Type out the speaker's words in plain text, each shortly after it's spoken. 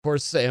Of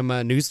course, I'm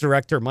news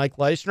director Mike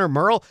Leischner.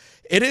 Merle,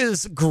 it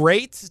is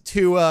great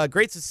to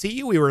see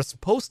you. We were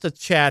supposed to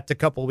chat a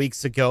couple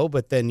weeks ago,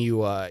 but then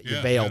you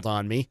bailed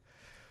on me.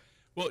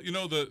 Well,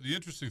 the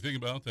interesting thing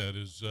about that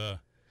is,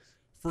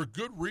 for a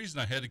good reason,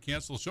 I had to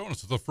cancel the show. And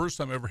it's the first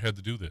time I ever had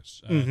to do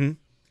this.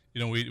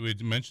 We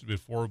had mentioned it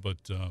before,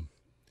 but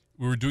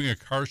we were doing a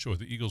car show at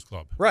the Eagles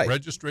Club. Right.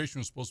 Registration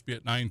was supposed to be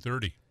at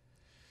 9:30.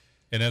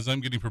 And as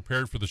I'm getting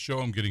prepared for the show,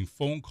 I'm getting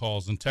phone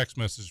calls and text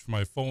messages from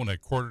my phone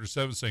at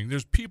 6:45 saying,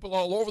 there's people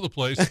all over the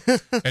place.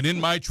 And in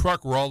my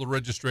truck were all the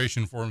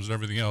registration forms and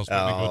everything else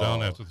when we go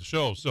down after the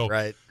show. So,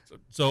 right.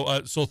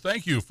 So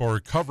thank you for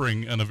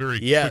covering on a very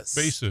quick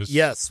basis.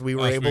 Yes, we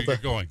were able to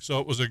get going. So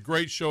it was a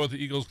great show at the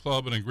Eagles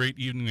Club and a great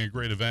evening, a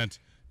great event.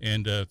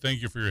 And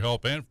thank you for your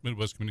help, and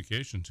Midwest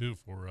Communication, too,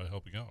 for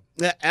helping out.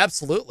 Yeah,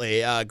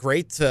 absolutely.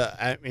 Great.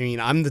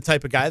 I'm the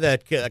type of guy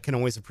that can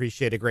always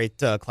appreciate a great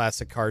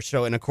classic car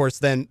show. And, of course,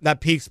 then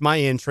that piques my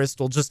interest.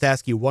 We'll just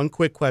ask you one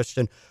quick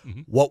question.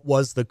 Mm-hmm. What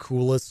was the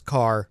coolest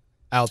car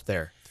out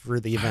there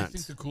for the event? I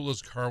think the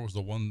coolest car was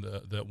the one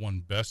that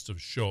won Best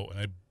of Show, and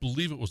I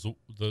believe it was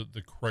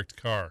the correct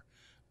car.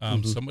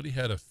 Somebody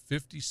had a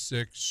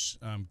 56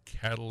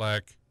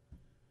 Cadillac.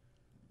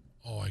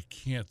 Oh, I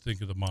can't think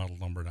of the model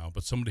number now,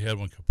 but somebody had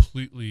one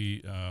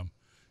completely,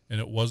 and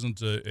it wasn't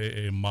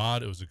a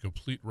mod. It was a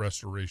complete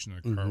restoration.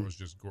 The car was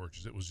just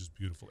gorgeous. It was just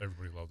beautiful.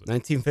 Everybody loved it.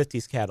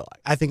 1950s Cadillac.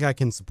 I think I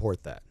can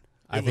support that.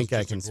 I think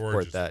I can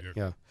support that.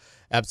 Vehicle. Yeah,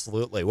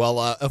 absolutely. Well,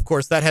 of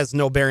course, that has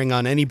no bearing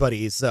on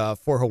anybody's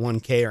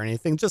 401k or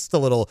anything. Just a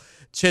little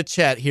chit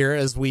chat here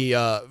as we,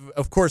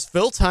 of course,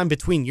 fill time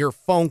between your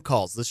phone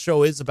calls. The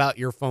show is about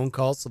your phone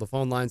calls, so the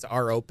phone lines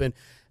are open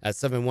at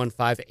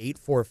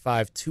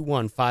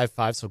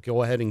 715-845-2155. So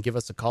go ahead and give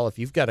us a call if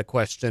you've got a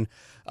question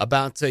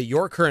about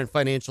your current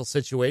financial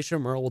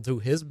situation. Merle will do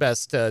his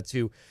best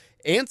to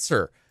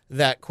answer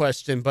that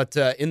question. But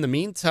in the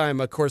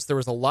meantime, of course, there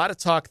was a lot of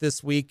talk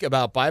this week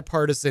about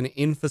bipartisan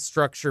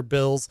infrastructure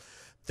bills,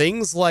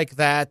 things like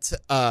that.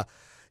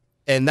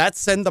 And that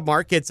sent the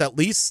markets, at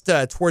least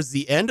towards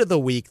the end of the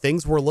week,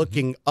 things were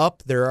looking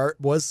up. There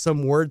was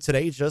some word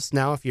today just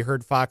now, if you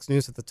heard Fox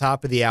News at the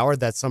top of the hour,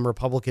 that some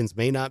Republicans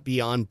may not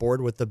be on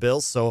board with the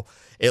bill. So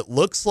it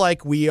looks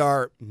like we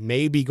are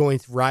maybe going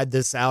to ride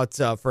this out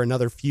for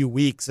another few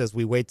weeks as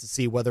we wait to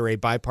see whether a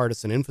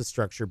bipartisan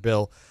infrastructure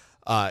bill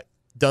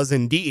does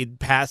indeed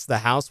pass the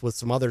House with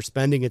some other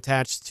spending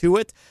attached to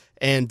it.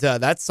 And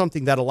that's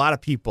something that a lot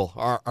of people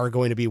are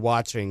going to be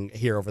watching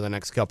here over the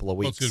next couple of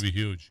weeks. Well, it's going to be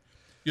huge.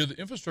 Yeah, the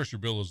infrastructure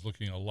bill is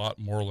looking a lot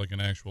more like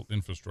an actual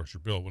infrastructure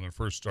bill. When it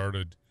first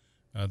started,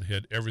 they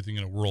had everything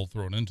in a world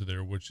thrown into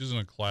there, which isn't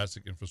a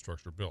classic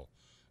infrastructure bill.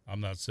 I'm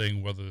not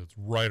saying whether it's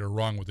right or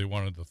wrong what they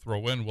wanted to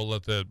throw in. We'll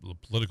let the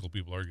political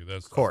people argue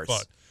that stuff. Of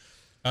course.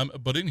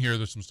 But in here,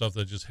 there's some stuff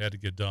that just had to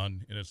get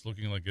done, and it's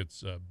looking like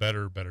it's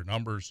better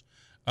numbers.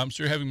 So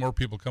you're having more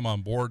people come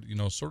on board,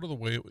 sort of the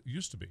way it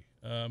used to be.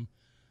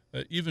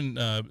 Even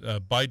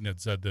Biden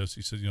had said this.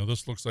 He said,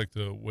 this looks like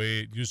the way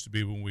it used to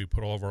be when we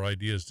put all of our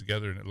ideas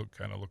together, and it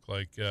kind of looked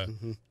like,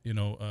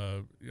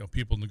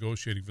 people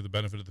negotiating for the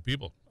benefit of the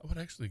people. I would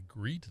actually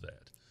agree to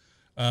that,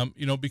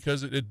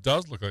 because it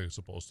does look like it's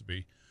supposed to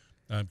be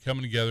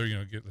coming together.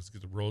 Let's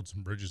get the roads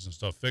and bridges and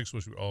stuff fixed,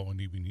 which we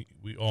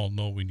all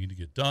know we need to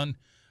get done.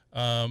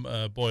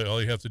 Boy,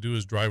 all you have to do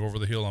is drive over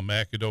the hill on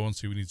McAdoo and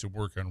see we need some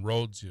work on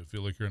roads. You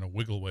feel like you're in a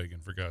wiggle wagon,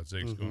 for God's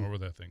sakes, going over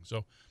that thing.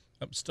 So.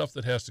 Stuff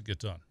that has to get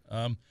done.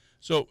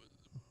 So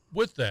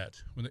with that,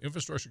 when the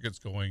infrastructure gets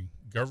going,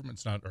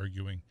 government's not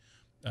arguing.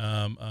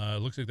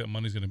 It looks like that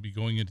money's going to be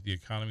going into the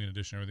economy in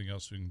addition to everything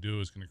else we can do.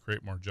 Is going to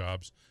create more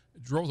jobs.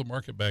 It drove the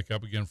market back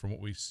up again from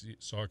what we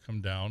saw come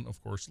down, of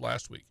course,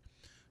 last week.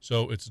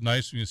 So it's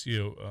nice when you see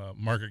a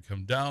market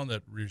come down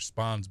that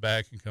responds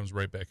back and comes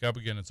right back up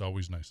again. It's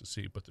always nice to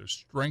see. But there's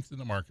strength in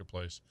the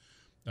marketplace.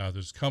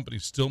 There's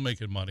companies still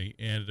making money,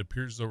 and it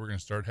appears as though we're going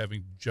to start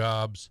having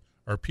jobs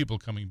or people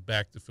coming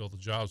back to fill the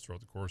jobs throughout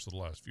the course of the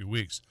last few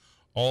weeks.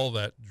 All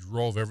that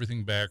drove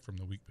everything back from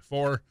the week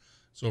before.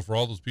 So for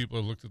all those people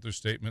who looked at their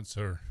statements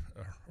or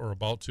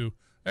about to,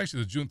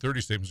 actually the June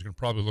 30 statements are going to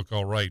probably look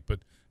all right. But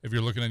if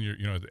you're looking at your,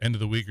 at the end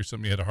of the week or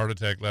something, you had a heart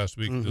attack last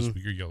week, this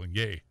week you're yelling,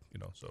 yay,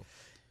 so.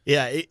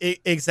 Yeah,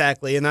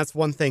 exactly. And that's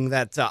one thing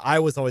that I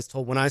was always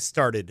told when I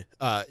started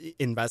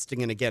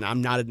investing. And again,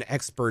 I'm not an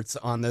expert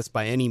on this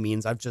by any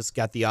means. I've just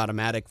got the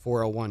automatic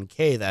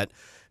 401k that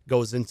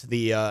goes into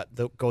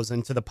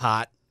the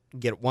pot,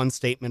 get one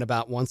statement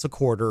about once a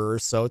quarter or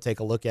so, take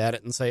a look at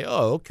it and say,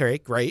 oh, okay,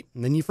 great.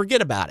 And then you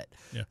forget about it.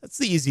 Yeah. That's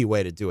the easy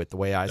way to do it, the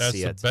way I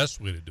see it. That's the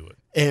best way to do it.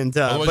 And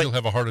otherwise you'll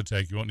have a heart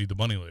attack. You won't need the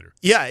money later.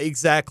 Yeah,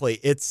 exactly.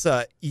 It's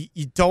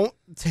you don't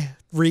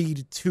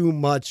read too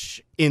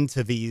much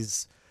into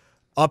these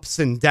ups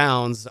and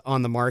downs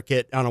on the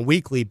market on a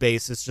weekly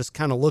basis. Just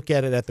kind of look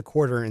at it at the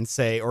quarter and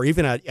say, or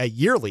even a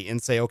yearly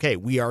and say, okay,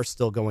 we are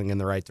still going in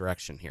the right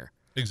direction here.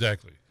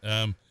 Exactly.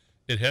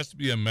 It has to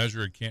be a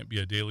measure. It can't be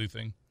a daily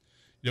thing.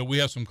 We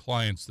have some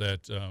clients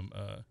that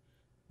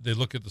they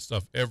look at the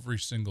stuff every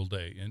single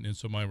day. And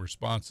so my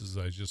response is,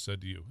 I just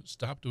said to you,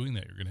 stop doing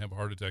that. You're going to have a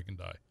heart attack and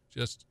die.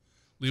 Just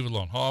leave it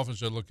alone. How often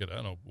should I look at it? I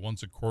don't know,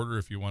 once a quarter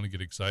if you want to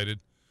get excited.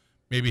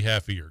 Maybe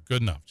half a year.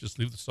 Good enough. Just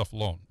leave the stuff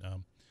alone.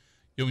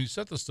 When you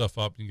set the stuff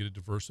up and you get it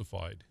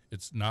diversified,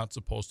 it's not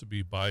supposed to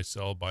be buy,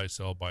 sell, buy,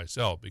 sell, buy,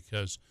 sell,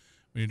 because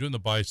when you're doing the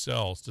buy,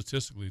 sell,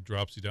 statistically it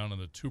drops you down in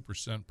the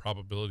 2%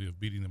 probability of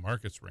beating the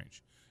market's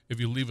range. If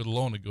you leave it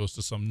alone, it goes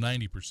to some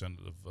 90%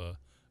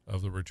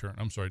 of the return.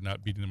 I'm sorry,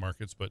 not beating the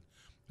markets, but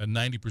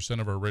 90%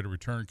 of our rate of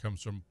return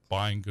comes from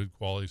buying good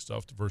quality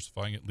stuff,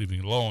 diversifying it, leaving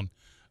it alone.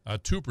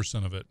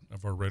 2%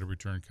 of our rate of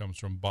return comes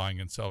from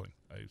buying and selling.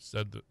 I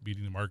said that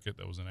beating the market,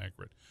 that was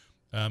inaccurate.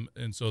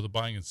 And so the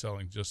buying and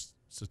selling just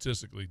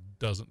statistically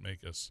doesn't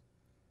make us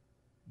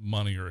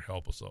money or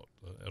help us out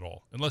at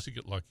all, unless you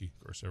get lucky.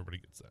 Of course, everybody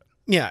gets that.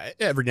 Yeah,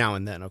 every now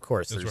and then, of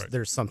course,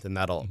 there's something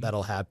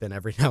that'll happen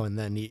every now and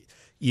then.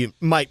 You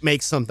might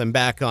make something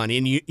back on.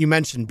 And you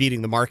mentioned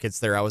beating the markets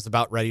there. I was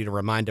about ready to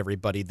remind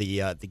everybody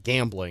the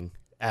gambling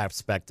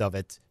aspect of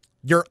it.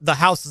 The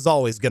house is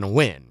always going to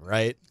win,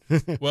 right?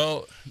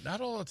 Well,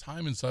 not all the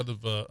time inside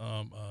of the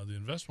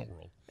investment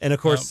world. And of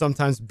course,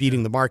 sometimes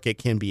beating the market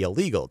can be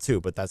illegal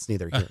too, but that's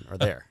neither here nor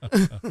there.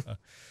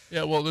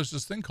 Yeah, well, there's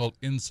this thing called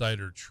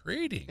insider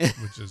trading,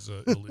 which is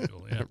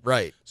illegal. Yeah.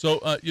 Right. So,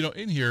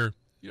 in here,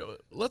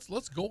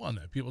 let's go on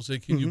that. People say,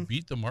 can you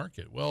beat the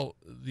market? Well,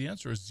 the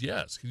answer is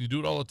yes. Can you do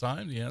it all the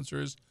time? The answer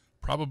is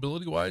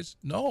probability-wise,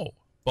 no.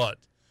 But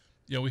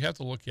we have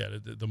to look at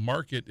it. The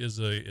market is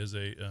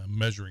a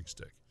measuring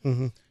stick.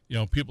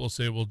 Mm-hmm. People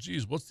say, well,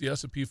 geez, what's the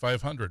S&P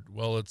 500?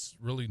 Well, it's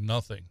really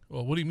nothing.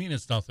 Well, what do you mean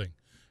it's nothing?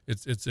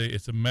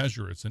 It's a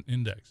measure. It's an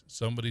index.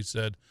 Somebody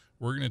said,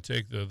 we're going to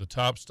take the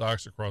top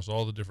stocks across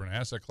all the different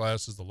asset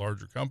classes, the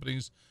larger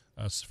companies,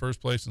 first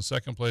place and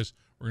second place.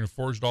 We're going to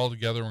forge it all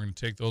together. We're going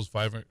to take those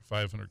 500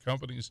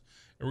 companies,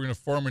 and we're going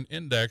to form an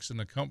index, and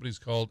the company's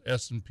called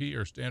S&P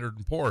or Standard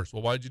 & Poor's.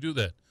 Well, why'd you do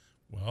that?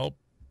 Well,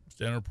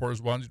 Standard &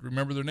 Poor's wanted you to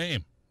remember their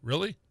name.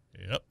 Really?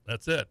 Yep,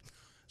 that's it.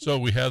 So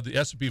we have the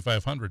S&P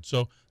 500.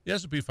 So the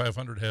S&P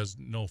 500 has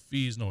no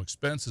fees, no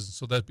expenses, and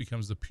so that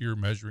becomes the pure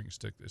measuring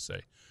stick, they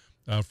say,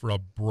 for a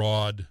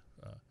broad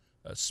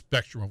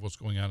spectrum of what's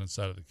going on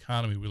inside of the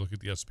economy. We look at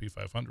the S&P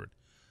 500.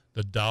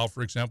 The Dow,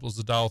 for example, is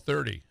the Dow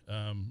 30.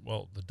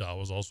 Well, the Dow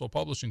is also a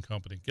publishing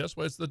company. Guess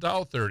why it's the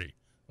Dow 30?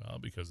 Well,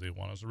 because they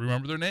want us to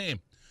remember their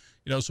name.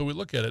 So we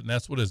look at it, and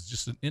that's what it is,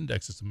 just an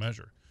index. It's a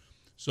measure.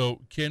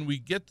 So can we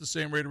get the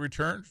same rate of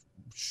return?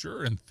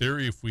 Sure, in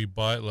theory, if we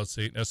buy, let's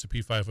say, an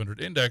S&P 500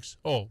 index,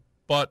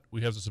 but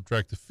we have to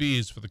subtract the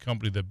fees for the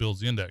company that builds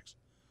the index.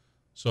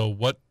 So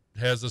what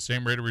has the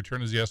same rate of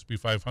return as the S&P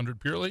 500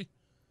 purely?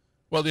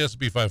 Well, the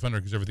S&P 500,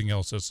 because everything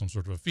else has some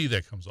sort of a fee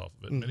that comes off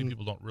of it. Mm-hmm. Many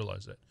people don't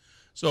realize that.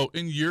 So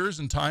in years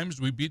and times,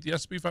 do we beat the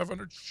S&P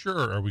 500?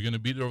 Sure. Are we going to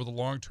beat it over the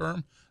long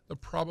term? The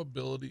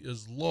probability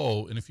is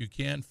low, and if you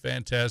can,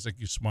 fantastic.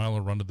 You smile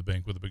and run to the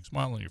bank with a big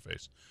smile on your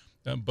face.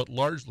 But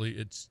largely,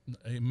 it's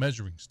a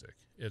measuring stick.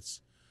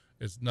 It's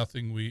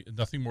nothing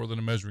more than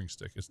a measuring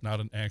stick. It's not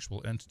an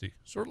actual entity.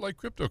 Sort of like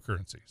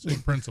cryptocurrency,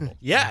 same principle.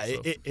 Yeah,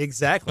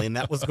 exactly. And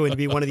that was going to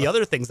be one of the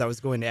other things I was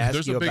going to ask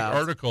you about. There's a big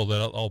article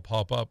that I'll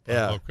pop up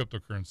about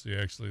cryptocurrency,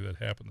 actually, that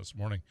happened this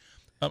morning.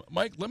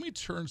 Mike, let me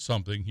turn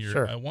something here.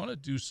 Sure. I want to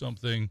do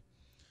something.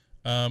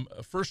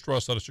 First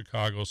Trust out of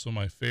Chicago, some of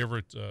my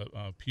favorite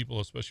people,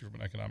 especially from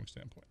an economic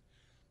standpoint.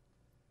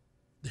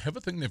 They have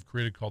a thing they've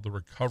created called the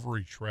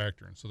Recovery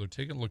Tractor. And so they're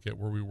taking a look at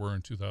where we were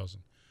in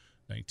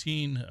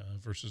 2019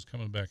 versus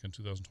coming back in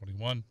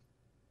 2021.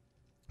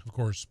 Of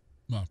course,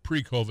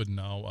 pre-COVID,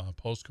 now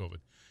post-COVID.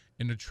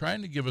 And they're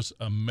trying to give us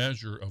a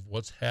measure of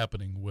what's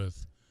happening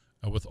with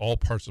all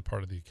parts of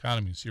the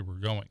economy and see where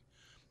we're going.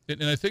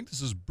 And I think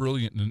this is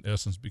brilliant in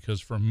essence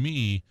because for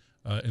me,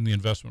 in the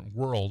investment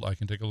world, I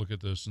can take a look at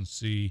this and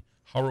see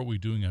how are we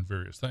doing on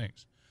various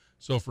things.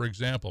 So, for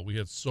example, we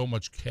had so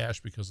much cash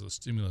because of the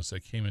stimulus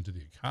that came into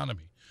the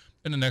economy.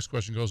 And the next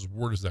question goes,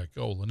 where does that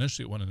go? Well,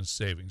 initially it went into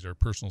savings. Our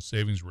personal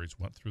savings rates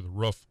went through the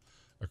roof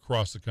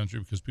across the country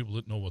because people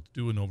didn't know what to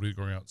do and nobody was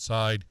going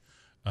outside.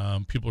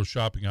 People are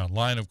shopping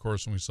online, of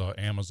course, and we saw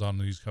Amazon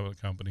and these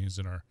companies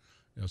and our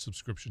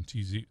subscription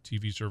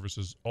TV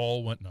services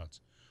all went nuts,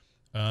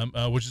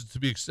 which is to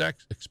be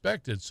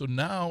expected. So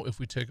now if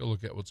we take a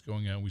look at what's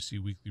going on, we see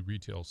weekly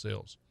retail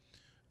sales.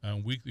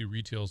 Weekly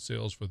retail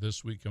sales for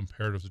this week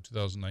comparative to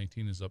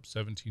 2019 is up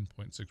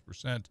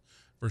 17.6%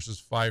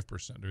 versus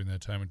 5% during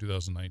that time in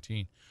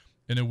 2019.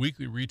 And the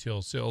weekly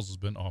retail sales has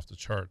been off the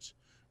charts.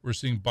 We're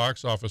seeing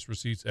box office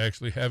receipts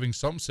actually having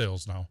some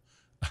sales now.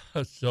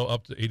 So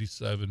up to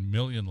 87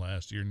 million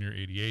last year, near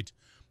 88,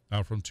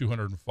 from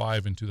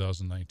 205 in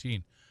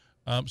 2019.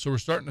 So we're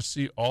starting to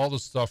see all the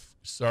stuff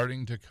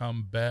starting to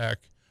come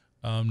back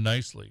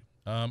nicely.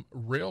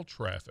 Rail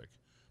traffic.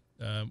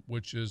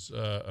 Which is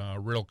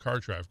rail car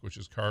traffic, which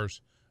is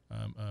cars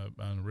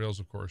on rails,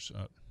 of course.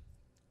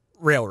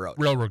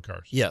 Railroad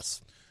cars.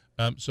 Yes.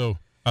 So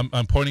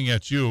I'm pointing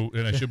at you,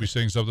 and I should be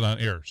saying something on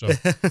air. So,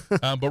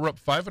 but we're up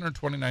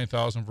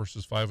 529,000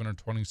 versus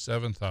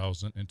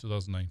 527,000 in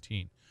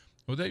 2019.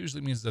 What that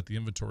usually means is that the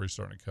inventory is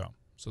starting to come.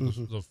 So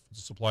the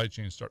supply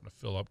chain is starting to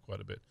fill up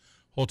quite a bit.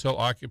 Hotel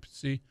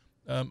occupancy,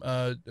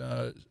 about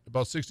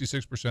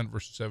 66%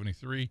 versus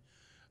 73%.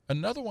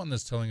 Another one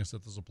that's telling us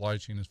that the supply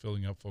chain is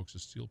filling up, folks,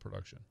 is steel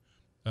production.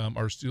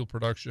 Our steel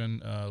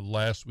production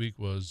last week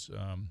was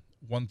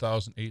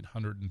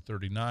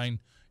 1,839,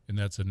 and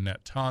that's in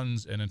net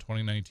tons, and in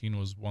 2019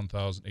 was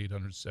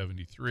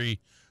 1,873.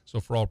 So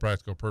for all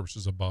practical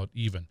purposes, about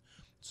even.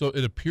 So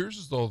it appears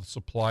as though the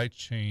supply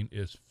chain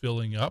is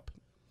filling up,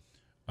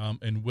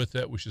 and with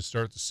that, we should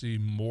start to see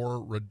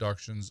more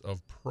reductions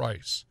of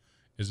price.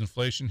 Is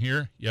inflation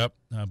here? Yep,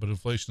 but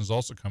inflation is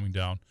also coming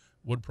down.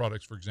 Wood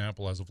products, for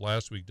example, as of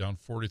last week, down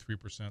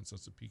 43%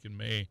 since the peak in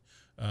May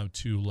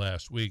to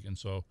last week. And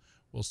so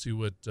we'll see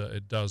what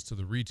it does to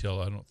the retail.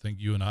 I don't think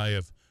you and I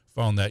have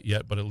found that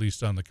yet, but at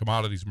least on the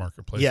commodities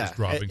marketplace, it's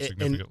dropping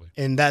significantly.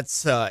 And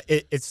that's I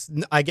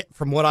get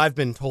from what I've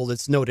been told,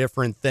 it's no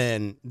different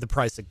than the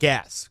price of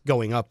gas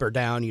going up or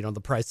down. You know,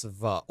 the price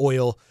of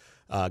oil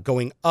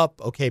going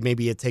up. Okay,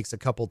 maybe it takes a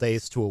couple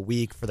days to a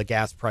week for the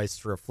gas price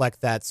to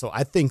reflect that. So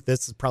I think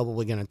this is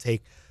probably going to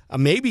take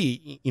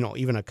maybe,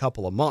 even a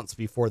couple of months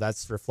before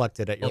that's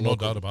reflected at your no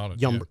doubt about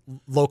it.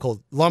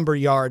 Local lumber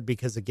yard,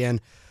 because again,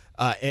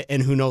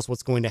 and who knows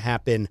what's going to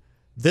happen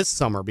this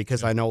summer,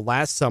 because I know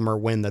last summer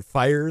when the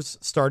fires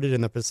started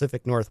in the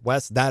Pacific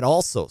Northwest, that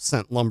also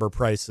sent lumber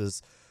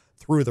prices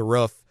through the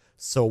roof.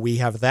 So we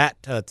have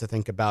that to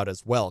think about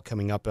as well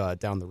coming up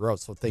down the road.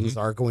 So things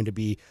are going to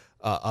be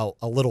a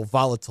little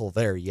volatile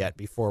there yet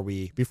before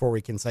we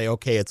can say,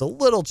 okay, it's a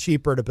little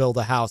cheaper to build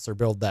a house or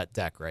build that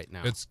deck right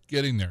now. It's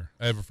getting there.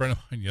 I have a friend of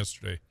mine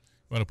yesterday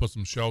who wanted to put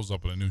some shelves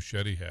up in a new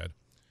shed he had,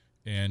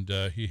 and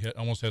he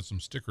almost had some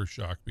sticker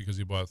shock because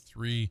he bought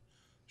 3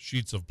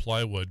 sheets of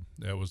plywood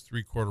that was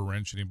 3/4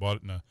 inch, and he bought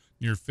it in a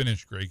near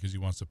finish grade because he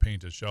wants to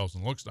paint his shelves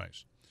and it looks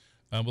nice.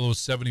 Well, it was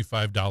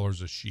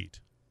 $75 a sheet.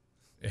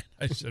 And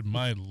I said,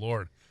 my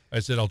Lord. I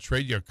said, I'll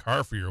trade you a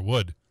car for your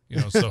wood.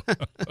 So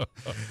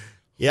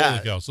yeah.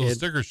 Holy cow. So the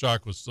sticker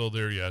shock was still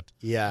there yet.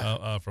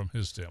 Yeah. From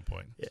his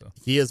standpoint. So.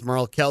 He is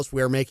Merle Kelch.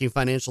 We are making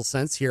financial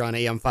sense here on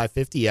AM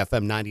 550,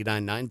 FM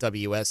 99.9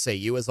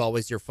 WSAU. As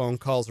always, your phone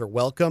calls are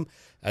welcome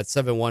at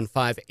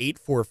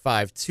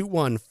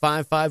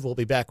 715-845-2155. We'll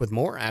be back with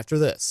more after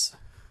this.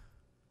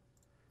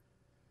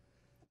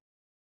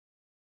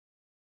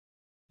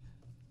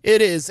 It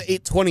is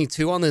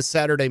 8:22 on this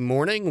Saturday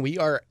morning. We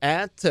are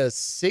at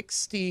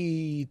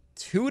 62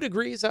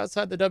 degrees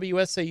outside the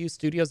WSAU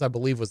studios, I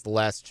believe was the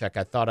last check.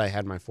 I thought I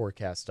had my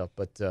forecast up,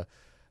 but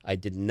I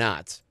did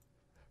not.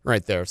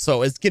 Right there.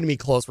 So it's going to be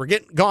close. We're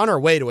on our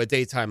way to a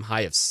daytime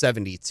high of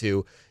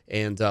 72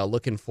 and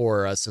looking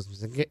for some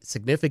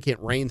significant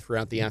rain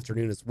throughout the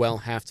afternoon as well,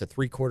 1/2 to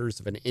 3/4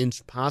 of an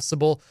inch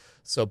possible.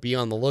 So be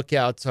on the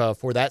lookout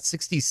for that.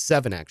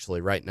 67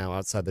 actually right now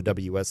outside the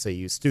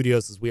WSAU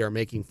studios as we are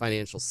making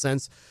financial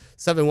sense.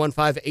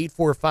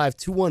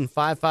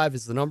 715-845-2155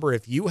 is the number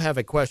if you have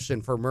a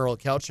question for Merle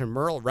Kelch. And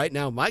Merle, right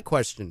now my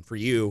question for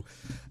you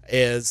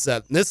is,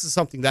 this is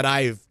something that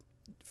I've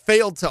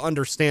failed to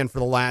understand for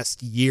the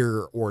last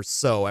year or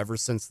so, ever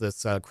since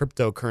this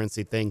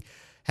cryptocurrency thing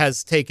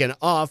has taken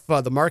off.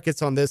 The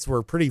markets on this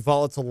were pretty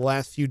volatile the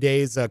last few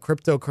days.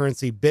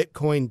 Cryptocurrency,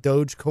 Bitcoin,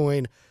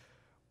 Dogecoin,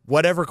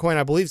 whatever coin.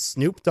 I believe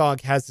Snoop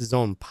Dogg has his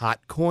own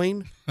pot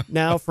coin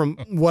now, from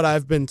what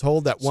I've been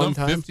told at one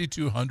time.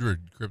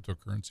 5,200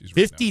 cryptocurrencies.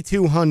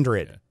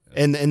 5,200. Yeah.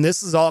 And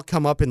this has all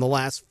come up in the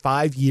last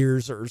 5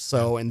 years or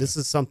so. And this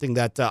is something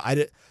that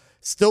I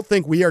still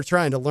think we are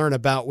trying to learn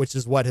about, which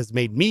is what has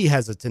made me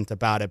hesitant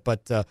about it.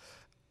 But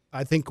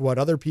I think what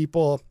other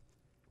people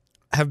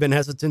have been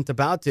hesitant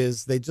about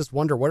is they just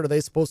wonder, what are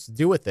they supposed to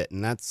do with it?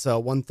 And that's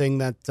one thing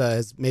that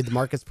has made the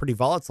markets pretty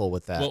volatile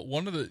with that. Well,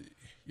 one of the,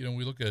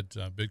 we look at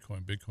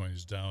Bitcoin. Bitcoin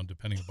is down,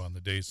 depending upon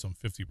the day, some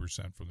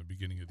 50% from the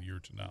beginning of the year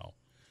to now.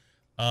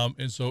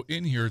 And so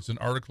in here, it's an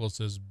article that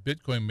says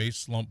Bitcoin may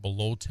slump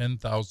below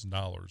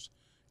 $10,000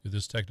 if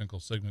this technical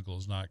signal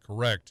is not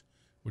correct,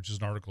 which is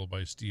an article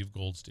by Steve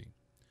Goldstein.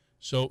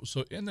 So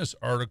in this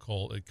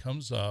article, it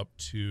comes up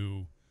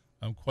to,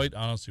 quite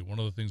honestly, one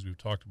of the things we've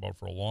talked about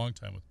for a long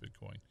time with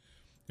Bitcoin.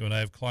 When I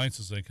have clients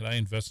that say, can I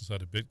invest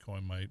inside of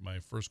Bitcoin? My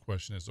first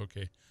question is,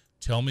 okay,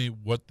 tell me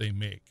what they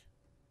make.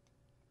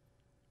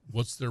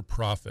 What's their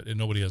profit? And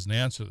nobody has an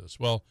answer to this.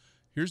 Well,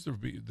 here's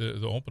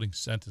the opening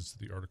sentence of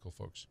the article,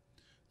 folks.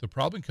 The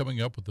problem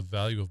coming up with the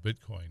value of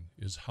Bitcoin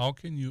is how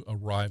can you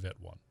arrive at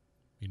one,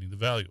 meaning the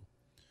value.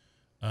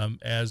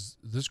 As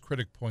this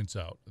critic points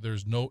out,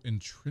 there's no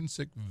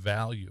intrinsic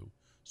value,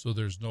 so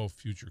there's no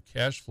future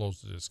cash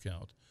flows to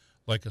discount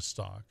like a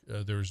stock.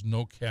 There's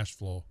no cash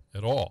flow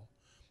at all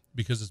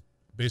because it's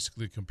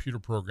basically a computer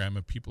program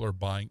and people are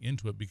buying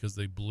into it because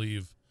they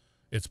believe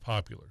it's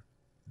popular,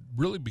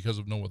 really because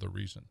of no other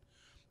reason.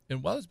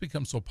 And while it's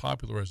become so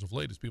popular as of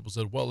late, as people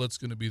said, well, it's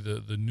going to be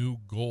the new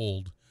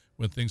gold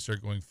when things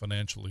start going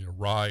financially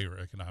awry or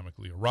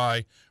economically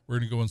awry. We're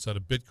going to go inside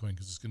of Bitcoin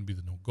because it's going to be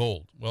the new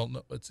gold. Well,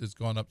 no, it's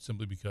gone up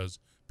simply because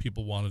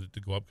people wanted it to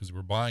go up because they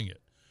were buying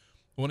it.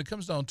 But when it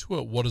comes down to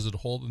it, what does it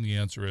hold? And the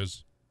answer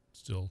is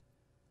still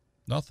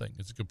nothing.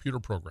 It's a computer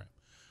program.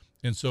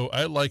 And so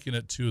I liken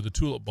it to the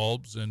tulip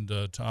bulbs, and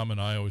Tom and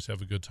I always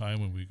have a good time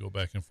when we go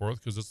back and forth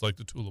because it's like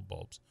the tulip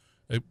bulbs,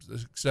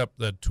 except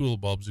that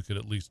tulip bulbs you could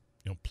at least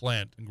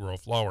plant and grow a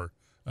flower.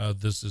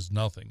 This is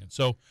nothing. And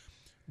so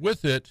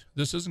with it,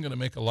 this isn't going to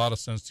make a lot of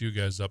sense to you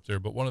guys up there,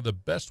 but one of the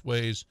best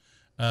ways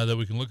that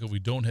we can look if we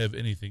don't have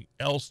anything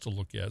else to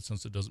look at,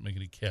 since it doesn't make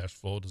any cash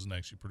flow, it doesn't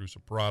actually produce a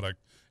product,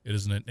 it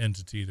isn't an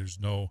entity, there's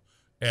no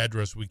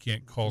address, we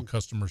can't call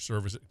customer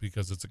service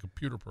because it's a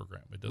computer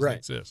program. It doesn't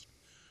exist.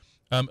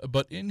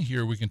 But in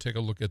here, we can take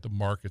a look at the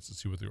markets and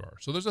see what they are.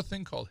 So there's a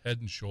thing called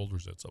Head and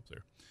Shoulders that's up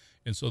there.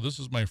 And so this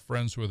is my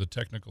friends who are the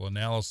technical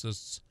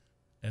analysts.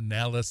 With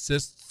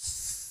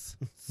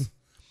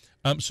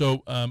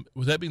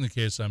that being the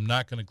case, I'm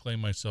not going to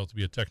claim myself to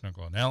be a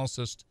technical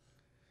analyst.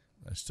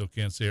 I still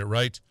can't say it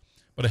right.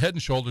 But a Head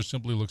and Shoulders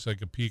simply looks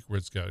like a peak where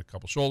it's got a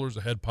couple shoulders,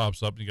 a head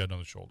pops up, and you got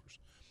another shoulders.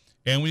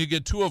 And when you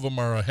get two of them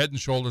are a Head and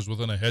Shoulders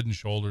within a Head and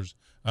Shoulders,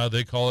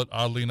 they call it,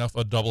 oddly enough,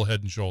 a double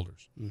Head and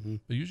Shoulders. Mm-hmm.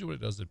 But usually what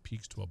it does, it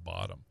peaks to a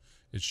bottom.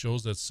 It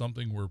shows that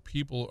something where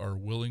people are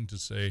willing to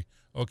say,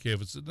 okay,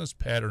 if it's in this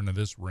pattern in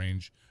this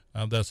range,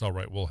 that's all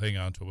right. We'll hang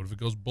on to it. But if it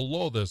goes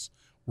below this,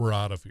 we're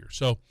out of here.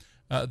 So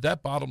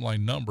that bottom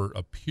line number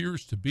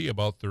appears to be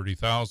about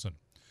 30,000.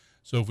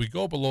 So if we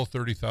go below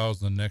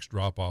 30,000, the next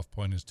drop-off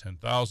point is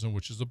 10,000,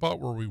 which is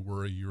about where we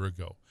were a year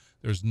ago.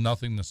 There's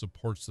nothing that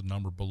supports the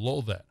number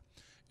below that.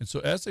 And so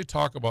as they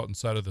talk about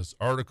inside of this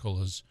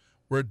article is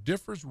where it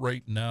differs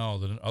right now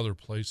than in other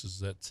places,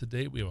 that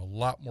today we have a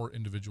lot more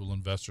individual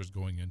investors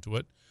going into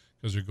it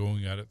because they're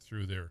going at it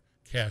through their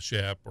Cash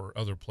App or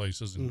other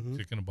places and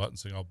clicking a button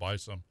saying, I'll buy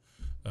some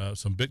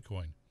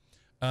Bitcoin.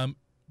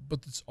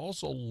 But it's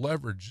also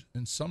leverage,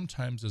 and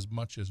sometimes as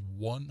much as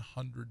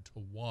 100 to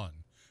 1,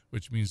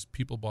 which means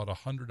people bought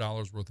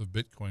 $100 worth of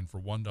Bitcoin for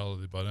 $1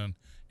 they bought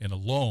in a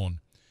loan.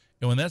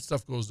 And when that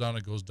stuff goes down,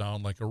 it goes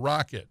down like a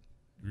rocket.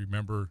 You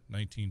remember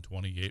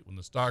 1928 when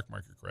the stock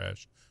market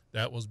crashed?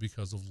 That was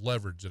because of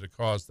leverage that it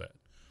caused that.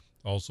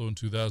 Also in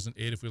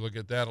 2008, if we look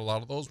at that, a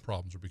lot of those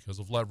problems are because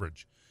of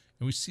leverage.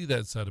 And we see that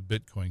inside of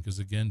Bitcoin because,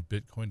 again,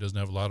 Bitcoin doesn't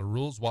have a lot of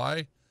rules.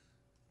 Why?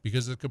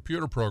 Because it's a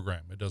computer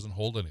program. It doesn't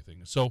hold anything.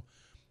 So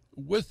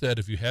with that,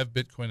 if you have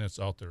Bitcoin that's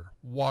out there,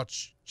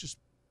 watch, just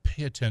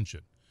pay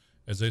attention.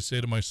 As I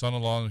say to my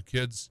son-in-law and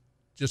kids,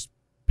 just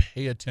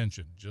pay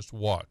attention. Just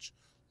watch.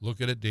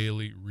 Look at it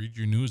daily. Read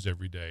your news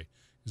every day.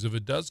 Because if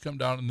it does come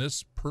down, and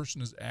this person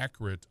is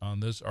accurate on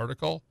this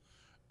article,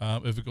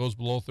 if it goes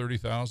below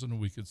 30,000,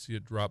 we could see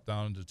it drop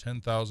down into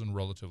 10,000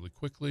 relatively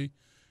quickly.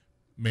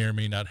 May or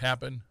may not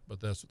happen, but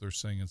that's what they're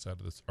saying inside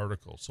of this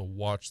article. So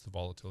watch the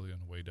volatility on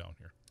the way down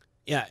here.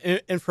 Yeah,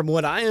 and from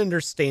what I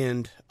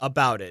understand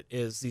about it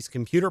is these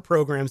computer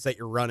programs that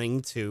you're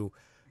running to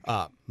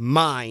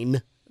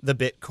mine the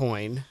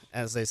Bitcoin,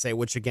 as they say,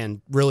 which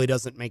again really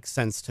doesn't make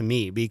sense to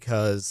me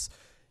because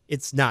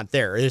it's not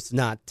there. It's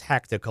not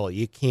tactical.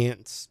 You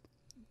can't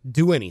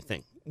do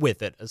anything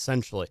with it,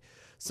 essentially.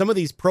 Some of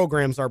these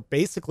programs are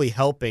basically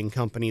helping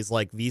companies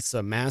like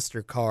Visa,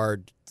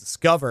 MasterCard,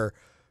 Discover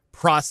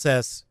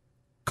process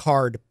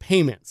card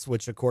payments,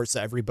 which of course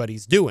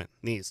everybody's doing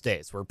these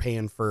days. We're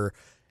paying for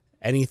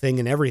anything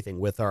and everything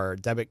with our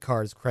debit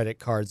cards, credit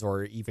cards,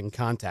 or even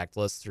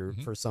contactless through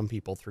for some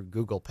people through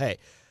Google Pay.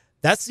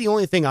 That's the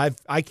only thing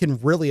I can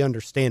really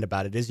understand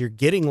about it is you're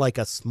getting like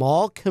a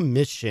small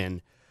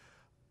commission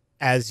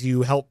as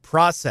you help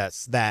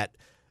process that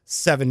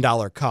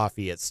 $7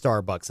 coffee at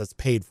Starbucks that's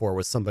paid for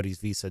with somebody's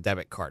Visa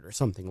debit card or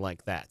something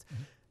like that.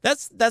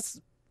 That's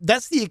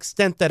the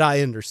extent that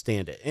I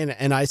understand it.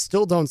 And I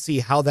still don't see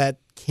how that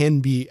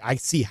can be. I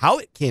see how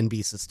it can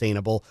be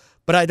sustainable,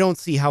 but I don't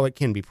see how it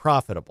can be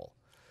profitable.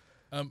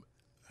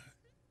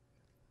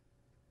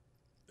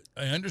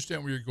 I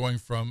understand where you're going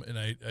from, and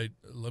I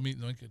let me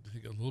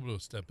take a little bit of a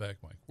step back,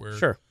 Mike. Where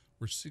Sure.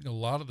 We're seeing a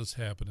lot of this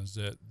happen is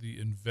that the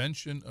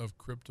invention of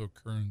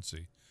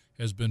cryptocurrency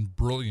has been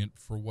brilliant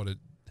for what it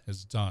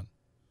has done,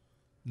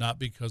 not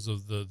because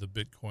of the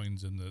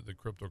Bitcoins and the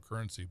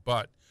cryptocurrency,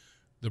 but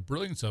the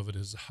brilliance of it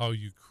is how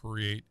you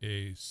create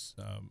a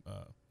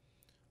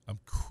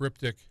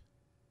cryptic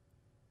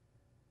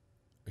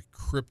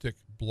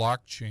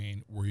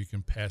blockchain where you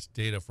can pass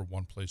data from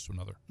one place to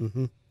another.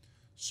 Mm-hmm.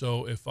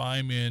 So if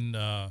I'm in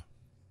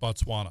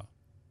Botswana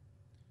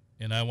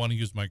and I want to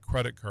use my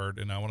credit card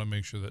and I want to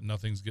make sure that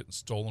nothing's getting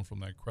stolen from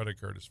that credit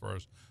card as far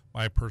as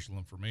my personal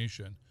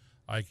information,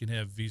 I can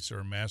have Visa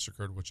or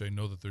MasterCard, which I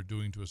know that they're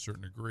doing to a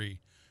certain degree.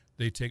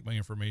 They take my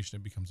information,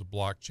 it becomes a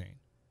blockchain.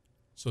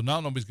 So now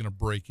nobody's going to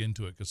break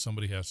into it because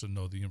somebody has to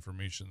know the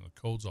information and the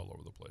codes all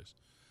over the place.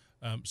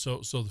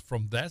 So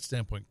from that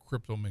standpoint,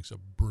 crypto makes a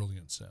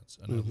brilliant sense,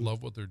 and I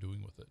love what they're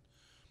doing with it.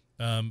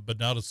 But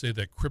now to say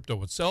that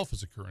crypto itself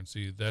is a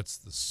currency, that's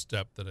the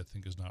step that I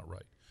think is not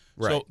right.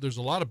 So there's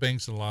a lot of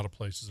banks in a lot of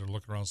places that are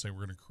looking around saying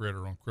we're going to create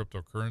our own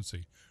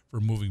cryptocurrency for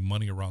moving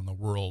money around the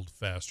world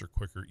faster,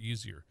 quicker,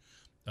 easier.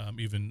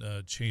 Even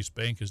Chase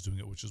Bank is doing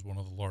it, which is one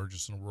of the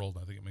largest in the world,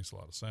 and I think it makes a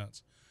lot of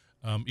sense.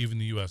 Even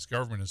the U.S.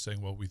 government is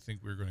saying, well, we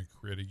think we're going to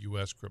create a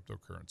U.S.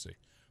 cryptocurrency.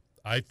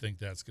 I think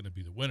that's going to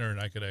be the winner, and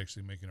I could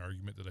actually make an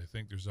argument that I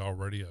think there's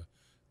already a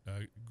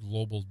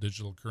global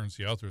digital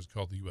currency out there. It's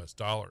called the U.S.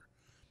 dollar.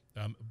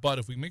 But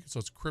if we make it so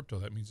it's crypto,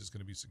 that means it's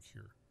going to be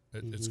secure.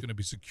 It's going to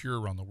be secure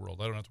around the world.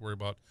 I don't have to worry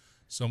about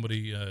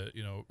somebody,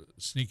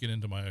 sneaking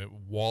into my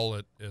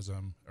wallet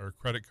or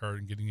credit card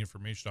and getting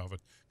information off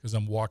it because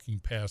I'm walking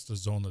past a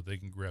zone that they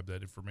can grab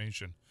that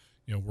information.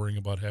 Worrying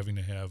about having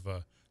to have,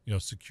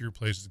 secure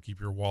places to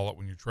keep your wallet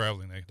when you're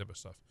traveling, that type of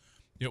stuff.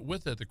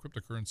 With that, the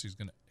cryptocurrency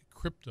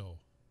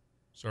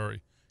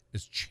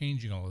is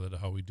changing all of that,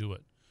 how we do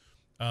it.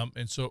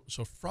 And so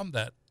from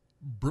that,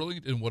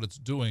 brilliant in what it's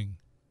doing,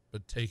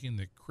 but taking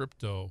the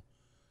crypto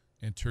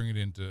and turning it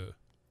into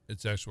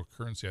its actual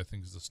currency, I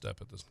think is the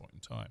step at this point in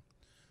time.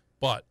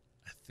 But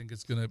I think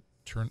it's going to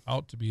turn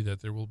out to be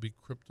that there will be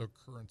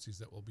cryptocurrencies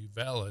that will be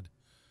valid.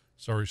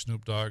 Sorry,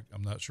 Snoop Dogg,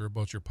 I'm not sure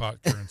about your pot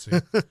currency,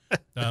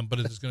 but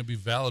it is going to be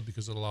valid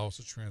because it allows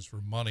us to transfer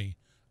money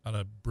on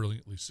a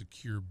brilliantly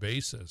secure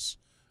basis.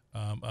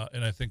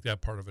 And I think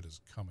that part of it is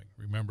coming.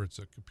 Remember, it's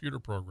a computer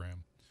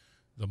program.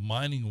 The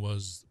mining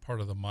was part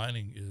of the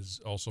mining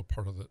is also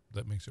part of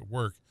that makes it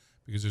work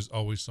because there's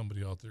always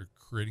somebody out there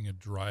creating a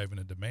drive and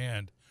a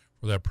demand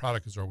for that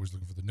product because they're always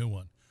looking for the new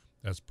one.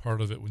 That's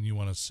part of it. When you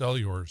want to sell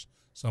yours,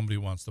 somebody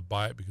wants to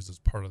buy it because it's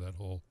part of that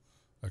whole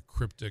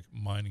cryptic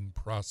mining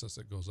process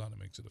that goes on and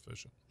makes it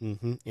efficient.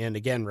 Mm-hmm. And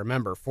again,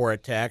 remember, for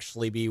it to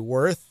actually be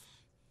worth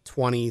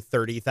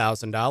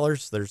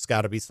 $20,000-$30,000, there's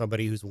got to be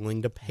somebody who's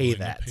willing to pay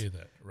that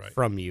right.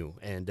 from you.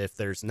 And if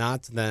there's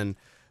not, then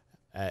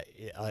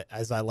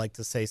as I like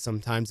to say,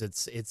 sometimes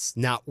it's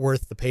not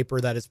worth the paper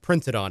that it's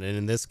printed on. And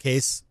in this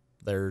case,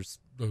 there's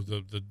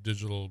the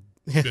digital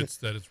bits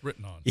that it's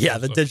written on. Yeah,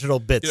 the digital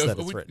bits that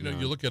it's written on.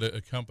 You look at a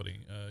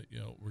company,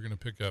 we're going to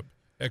pick up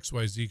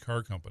XYZ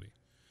car company.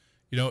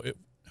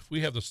 If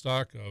we have the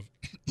stock of,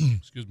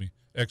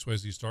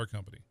 XYZ Star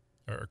Company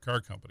or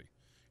car company,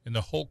 and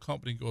the whole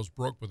company goes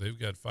broke, but they've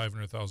got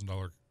 500,000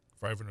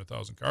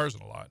 cars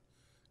in a lot,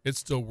 it's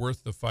still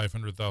worth the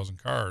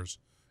 500,000 cars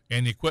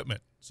and the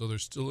equipment. So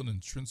there's still an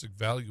intrinsic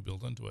value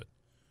built into it.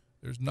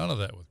 There's none of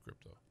that with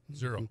crypto.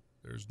 Zero. Mm-hmm.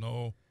 There's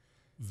no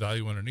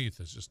value underneath.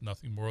 It's just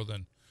nothing more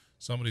than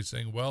somebody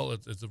saying, well,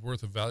 it's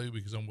worth a value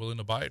because I'm willing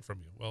to buy it from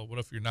you. Well, what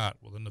if you're not?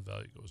 Well, then the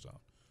value goes down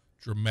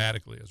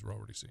dramatically, as we're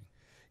already seeing.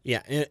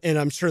 Yeah, and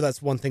I'm sure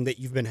that's one thing that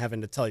you've been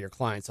having to tell your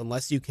clients.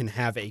 Unless you can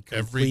have a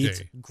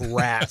complete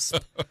grasp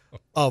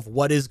of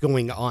what is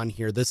going on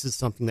here, this is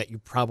something that you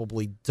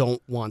probably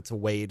don't want to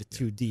wade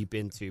too deep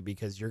into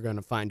because you're going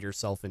to find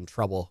yourself in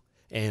trouble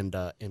and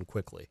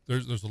quickly.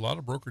 There's a lot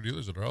of broker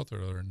dealers that are out there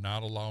that are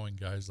not allowing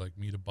guys like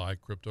me to buy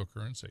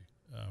cryptocurrency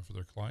for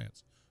their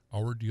clients.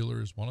 Our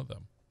dealer is one of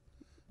them.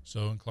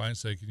 So when clients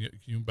say, can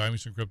you buy me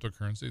some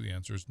cryptocurrency? The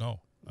answer is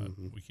no,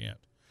 we can't.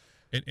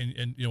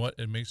 And you know what?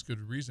 It makes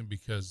good reason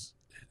because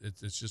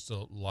it's just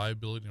a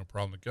liability and a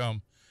problem to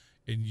come.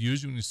 And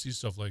usually when you see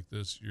stuff like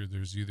this,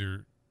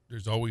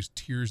 there's always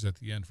tears at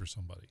the end for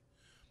somebody.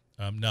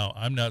 Now,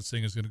 I'm not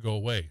saying it's going to go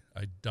away.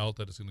 I doubt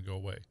that it's going to go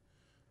away.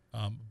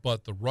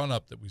 But the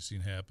run-up that we've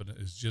seen happen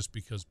is just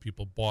because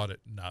people bought it,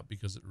 not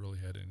because it really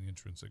had any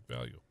intrinsic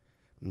value.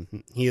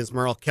 Mm-hmm. He is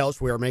Merle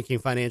Kelch. We are making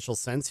financial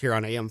sense here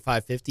on AM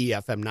 550,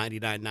 FM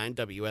 99.9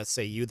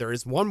 WSAU. There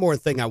is one more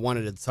thing I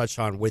wanted to touch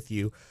on with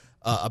you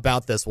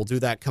about this. We'll do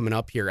that coming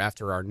up here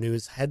after our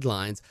news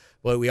headlines.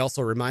 But we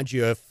also remind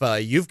you, if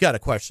you've got a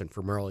question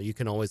for Merle, you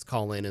can always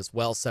call in as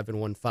well,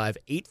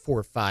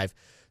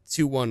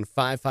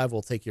 715-845-2155.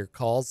 We'll take your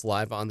calls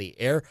live on the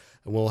air,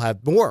 and we'll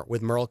have more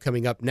with Merle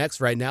coming up next.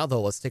 Right now,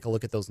 though, let's take a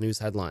look at those news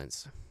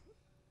headlines.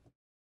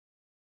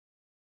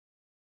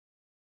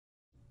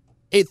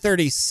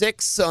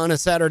 8:36 on a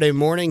Saturday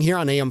morning here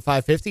on AM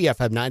 550,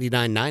 FM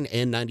 99.9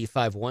 and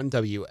 95.1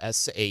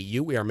 WSAU.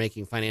 We are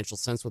making financial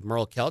sense with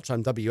Merle Kelch.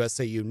 I'm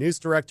WSAU News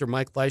Director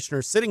Mike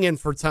Leischner, sitting in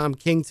for Tom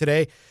King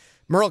today.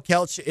 Merle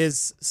Kelch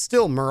is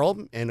still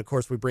Merle, and of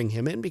course we bring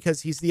him in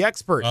because he's the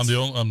expert. I'm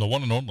the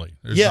one and only.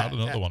 There's not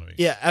another one of me.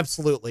 Yeah,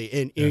 absolutely.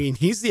 And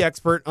he's the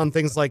expert on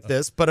things like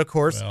this. But of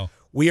course,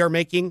 we are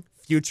making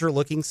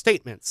future-looking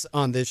statements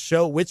on this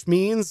show, which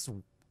means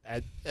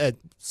at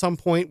some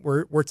point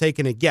we're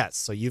taking a guess.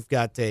 So you've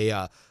got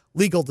a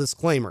legal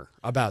disclaimer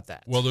about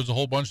that. Well, there's a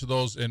whole bunch of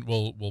those, and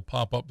we'll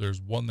pop up. There's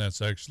one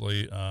that's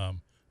actually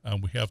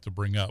we have to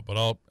bring up, but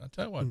I'll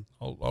tell you what,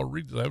 I'll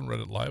read it. I haven't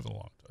read it live in a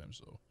long time,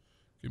 so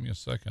give me a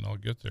second. I'll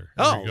get there.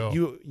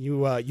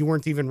 You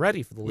weren't even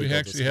ready for the legal disclaimer. We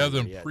actually have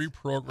them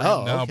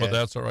pre-programmed now, but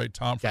that's all right.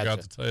 Tom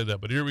forgot to tell you that,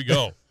 but here we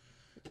go.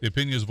 The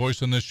opinions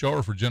voiced on this show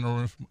are for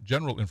general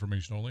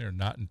information only, are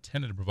not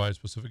intended to provide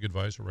specific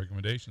advice or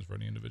recommendations for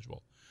any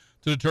individual.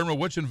 To determine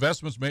which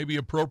investments may be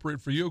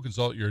appropriate for you,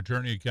 consult your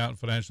attorney, accountant,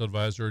 financial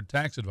advisor, or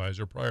tax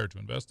advisor prior to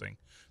investing.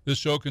 This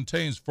show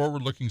contains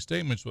forward-looking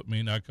statements that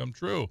may not come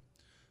true.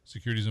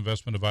 Securities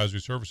investment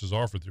advisory services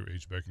offered through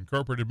HBEC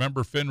Incorporated,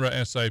 member FINRA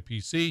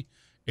SIPC.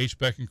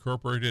 HBEC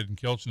Incorporated and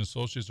Kelch &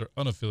 Associates are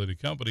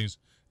unaffiliated companies.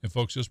 And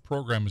folks, this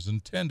program is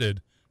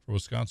intended for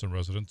Wisconsin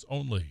residents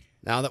only.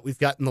 Now that we've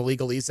gotten the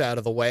legalese out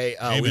of the way,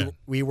 Amen.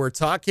 we were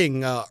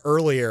talking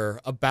earlier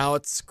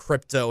about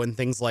crypto and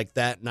things like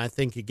that, and I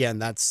think again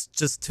that's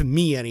just to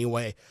me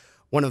anyway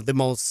one of the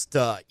most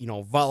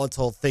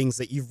volatile things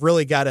that you've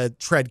really got to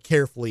tread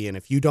carefully in.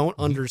 If you don't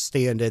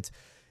understand it,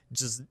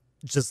 just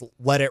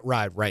let it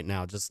ride right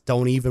now. Just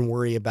don't even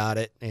worry about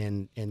it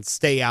and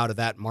stay out of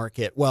that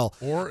market. Well,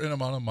 or an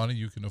amount of money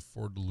you can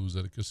afford to lose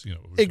at a casino.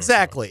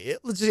 Exactly.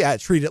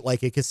 Treat it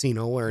like a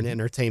casino or an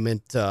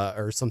entertainment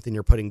or something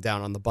you're putting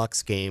down on the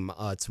Bucks game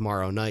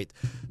tomorrow night.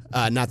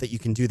 Not that you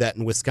can do that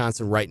in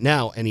Wisconsin right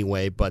now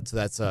anyway, but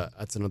that's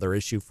another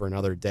issue for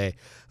another day.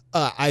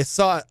 I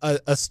saw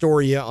a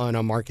story on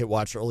a Market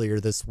Watch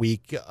earlier this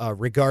week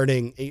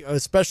regarding,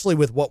 especially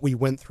with what we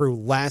went through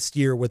last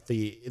year with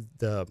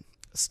the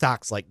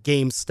stocks like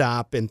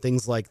GameStop and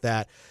things like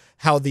that,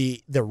 how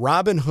the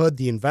Robinhood,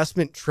 the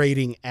investment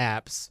trading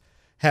apps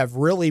have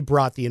really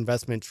brought the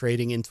investment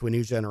trading into a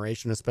new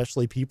generation,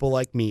 especially people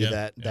like me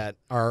that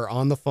are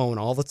on the phone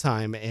all the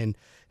time and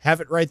have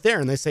it right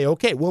there. And they say,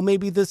 okay, well,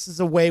 maybe this is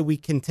a way we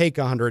can take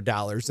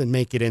 $100 and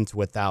make it into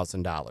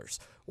 $1,000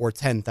 or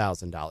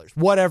 $10,000,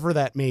 whatever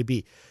that may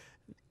be.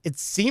 It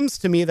seems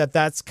to me that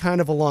that's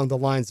kind of along the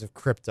lines of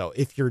crypto.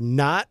 If you're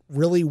not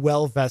really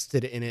well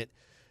vested in it,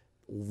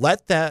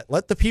 let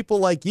the people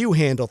like you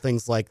handle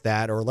things like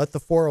that, or let the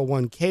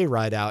 401k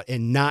ride out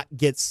and not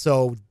get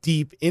so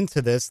deep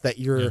into this that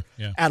you're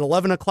at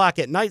 11 o'clock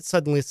at night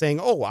suddenly saying,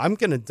 oh, I'm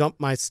going to dump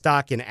my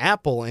stock in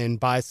Apple and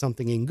buy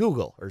something in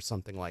Google or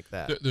something like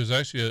that. There's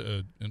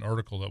actually an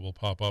article that will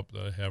pop up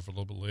that I have a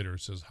little bit later.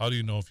 It says, how do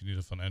you know if you need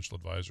a financial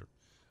advisor?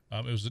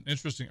 It was an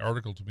interesting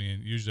article to me,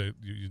 and usually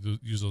you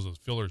use those as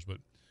fillers, but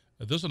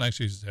this one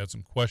actually had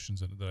some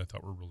questions in it that I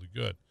thought were really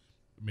good.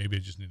 Maybe I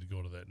just need to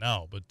go to that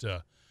now.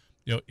 But,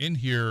 in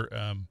here,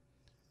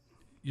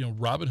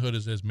 Robinhood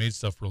has made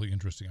stuff really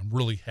interesting. I'm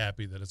really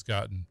happy that it's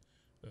gotten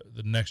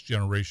the next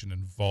generation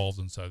involved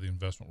inside the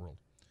investment world.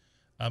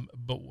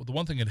 But the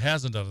one thing it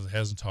hasn't done is it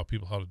hasn't taught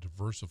people how to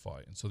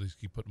diversify, and so they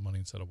keep putting money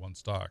inside of one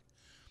stock.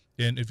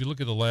 And if you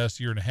look at the last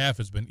year and a half,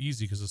 it's been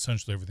easy because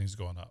essentially everything's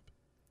gone up.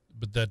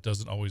 But that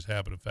doesn't always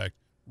happen. In fact,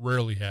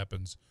 rarely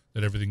happens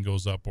that everything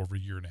goes up over a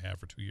year and a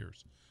half or 2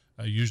 years.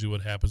 Usually what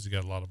happens, you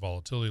got a lot of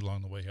volatility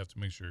along the way. You have to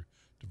make sure you're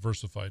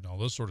diversified and all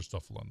this sort of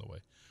stuff along the way.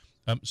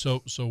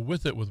 So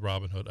with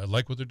Robinhood, I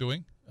like what they're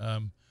doing,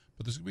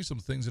 but there's going to be some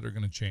things that are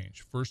going to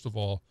change. First of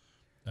all,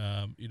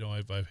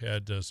 I've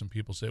had some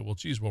people say, well,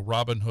 geez,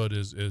 Robinhood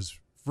is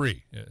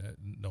free.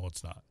 No,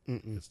 it's not.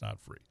 Mm-mm. It's not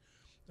free.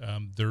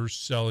 They're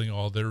selling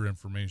all their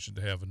information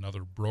to have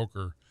another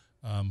broker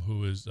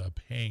who is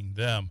paying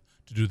them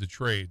to do the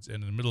trades.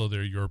 And in the middle of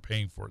there, you're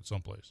paying for it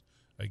someplace.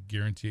 I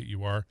guarantee it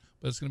you are,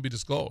 but it's going to be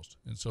disclosed.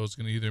 And so it's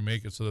going to either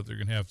make it so that they're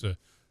going to have to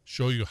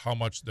show you how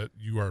much that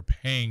you are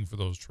paying for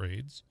those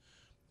trades,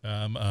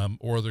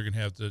 or they're going to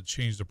have to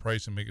change the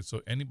price and make it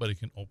so anybody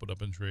can open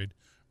up and trade,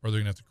 or they're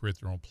going to have to create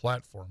their own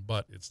platform.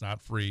 But it's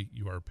not free.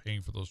 You are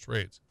paying for those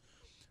trades.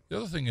 The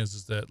other thing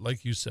is that,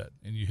 like you said,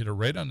 and you hit it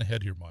right on the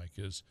head here, Mike,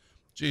 is,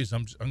 geez,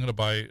 I'm going to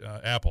buy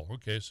Apple.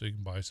 Okay, so you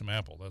can buy some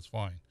Apple. That's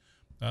fine.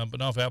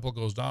 But now if Apple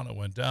goes down, it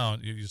went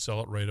down, you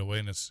sell it right away,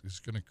 and it's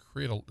going to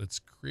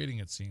creating,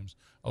 it seems,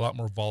 a lot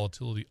more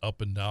volatility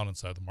up and down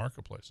inside the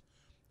marketplace,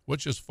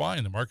 which is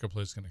fine. The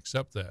marketplace can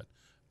accept that.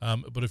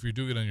 But if you're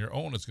doing it on your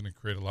own, it's going to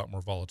create a lot more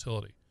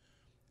volatility.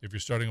 If you're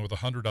starting with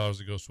 $100,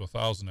 it goes to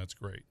 1,000. That's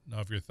great. Now,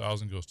 if your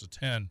 1,000 goes to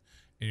 10,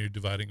 and you're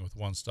dividing it with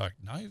one stock,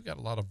 now you've got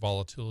a lot of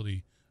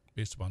volatility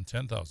based upon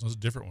 10,000. It's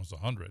different when it's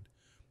 100.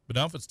 But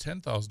now if it's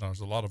 $10,000,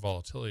 a lot of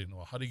volatility. And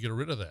well, how do you get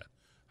rid of that?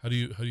 How do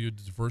you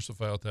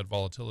diversify out that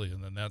volatility?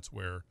 And then that's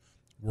where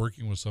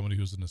working with somebody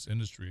who's in this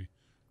industry,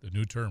 the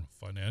new term,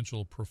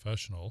 financial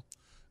professional,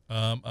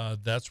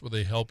 that's where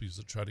they help you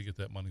to try to get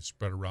that money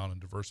spread around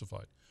and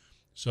diversified.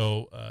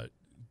 So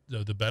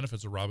the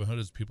benefits of Robinhood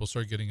is people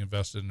start getting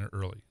invested in it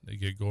early. They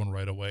get going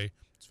right away.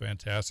 It's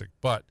fantastic.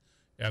 But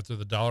after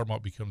the dollar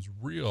amount becomes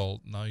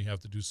real, now you have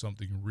to do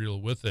something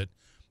real with it.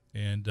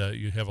 And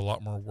you have a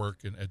lot more work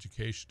and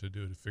education to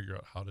do to figure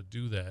out how to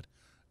do that.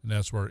 And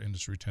that's where our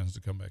industry tends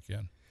to come back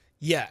in.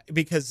 Yeah,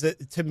 because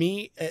to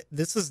me,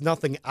 this is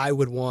nothing I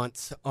would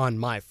want on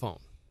my phone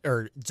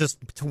or just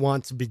to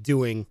want to be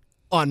doing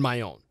on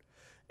my own.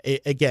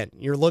 Again,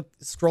 you're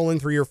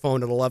scrolling through your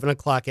phone at 11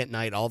 o'clock at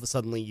night. All of a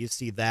sudden you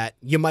see that.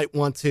 You might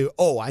want to,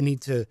 I need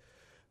to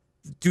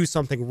do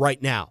something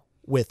right now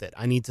with it.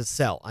 I need to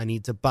sell. I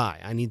need to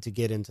buy. I need to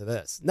get into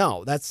this.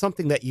 No, that's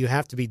something that you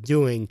have to be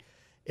doing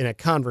in a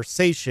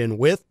conversation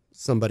with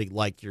somebody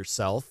like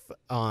yourself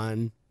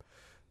on,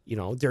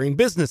 during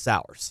business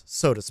hours,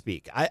 so to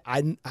speak.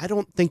 I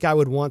don't think I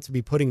would want to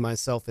be putting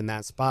myself in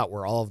that spot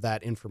where all of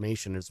that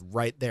information is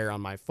right there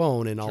on my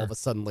phone, and all of a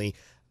sudden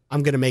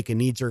I'm going to make a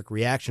knee-jerk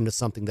reaction to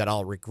something that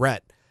I'll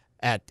regret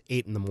at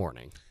 8 in the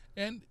morning.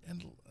 And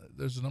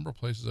there's a number of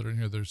places that are in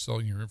here that are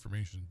selling your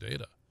information and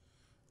data.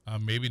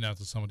 Maybe not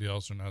to somebody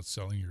else, or not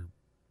selling your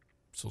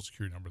social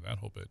security number, that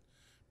whole bit,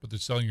 but they're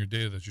selling your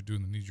data that you're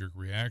doing the knee-jerk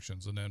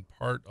reactions. And then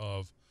part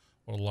of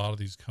what a lot of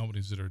these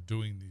companies that are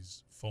doing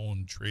these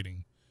phone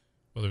trading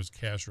whether it's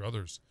cash or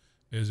others,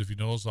 is if you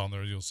notice on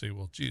there, you'll say,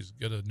 well, geez,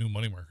 get a new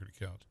money market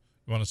account.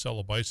 You want to sell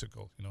a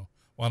bicycle,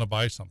 want to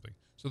buy something.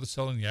 So they're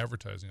selling the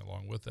advertising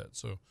along with that.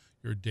 So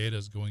your data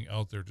is going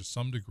out there to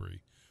some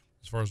degree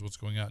as far as what's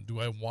going on. Do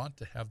I want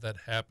to have that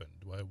happen?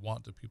 Do I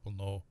want people to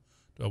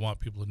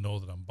know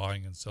that I'm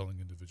buying and selling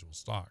individual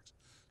stocks?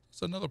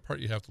 It's another part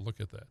you have to look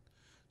at that.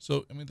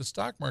 So, the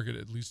stock market,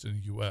 at least in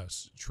the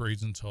U.S.,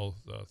 trades until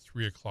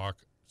 3 o'clock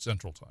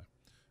Central Time.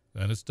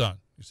 Then it's done.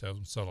 You just have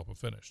them set up and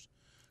finished.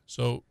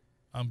 So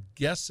I'm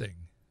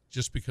guessing,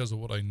 just because of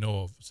what I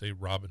know of, say,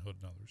 Robinhood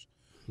and others,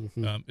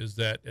 is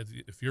that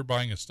if you're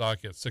buying a stock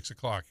at 6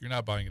 o'clock, you're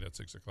not buying it at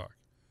 6 o'clock.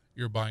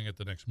 You're buying it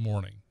the next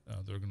morning.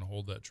 They're going to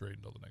hold that trade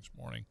until the next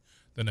morning.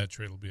 Then that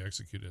trade will be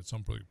executed at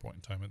some point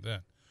in time and then.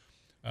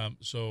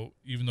 So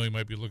even though you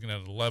might be looking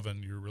at it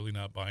 11, you're really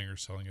not buying or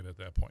selling it at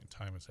that point in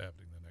time. It's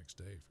happening the next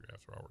day for your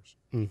after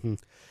hours.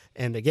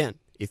 And again,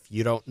 if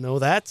you don't know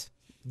that,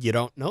 you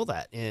don't know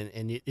that.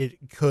 And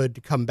it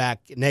could come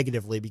back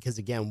negatively because,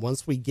 again,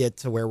 once we get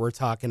to where we're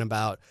talking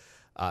about,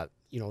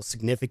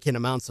 significant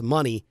amounts of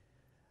money,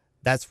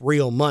 that's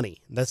real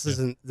money. This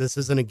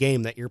isn't a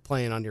game that you're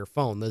playing on your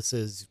phone. This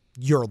is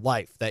your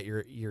life that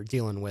you're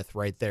dealing with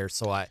right there.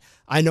 So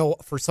I know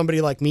for somebody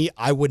like me,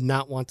 I would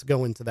not want to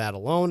go into that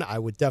alone. I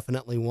would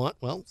definitely want,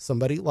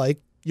 somebody like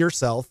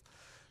yourself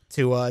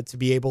to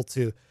be able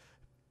to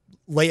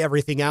lay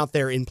everything out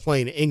there in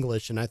plain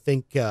English. And I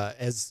think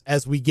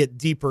as we get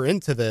deeper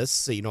into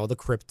this, the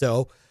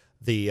crypto,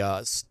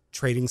 the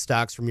trading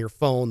stocks from your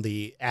phone,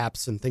 the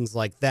apps and things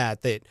like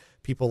that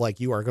people like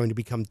you are going to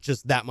become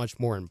just that much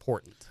more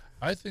important.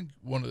 I think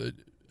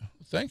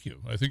thank you.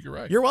 I think you're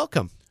right. You're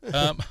welcome.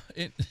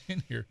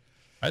 In here,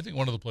 I think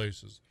one of the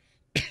places,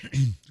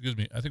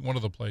 one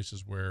of the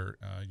places where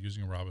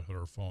using a Robinhood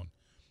or a phone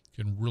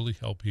can really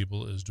help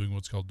people is doing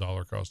what's called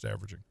dollar cost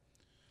averaging.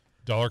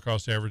 Dollar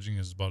cost averaging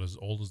is about as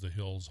old as the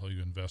hills, how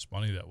you invest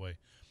money that way.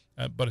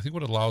 But I think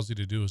what it allows you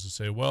to do is to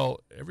say,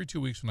 well, every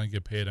 2 weeks when I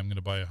get paid, I'm going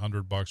to buy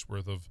 $100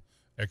 worth of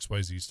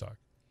XYZ stock.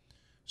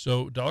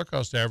 So dollar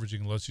cost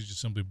averaging lets you just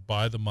simply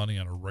buy the money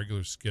on a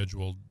regular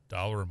scheduled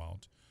dollar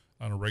amount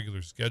on a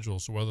regular schedule.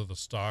 So whether the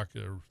stock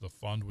or the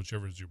fund,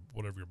 whatever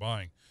you're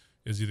buying,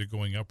 is either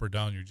going up or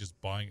down, you're just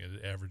buying it.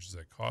 It averages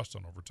that cost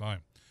on over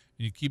time.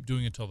 And you keep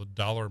doing it until the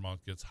dollar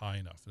amount gets high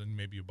enough. And then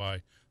maybe you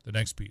buy the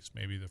next piece.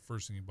 Maybe the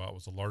first thing you bought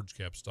was a large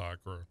cap stock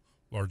or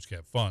a large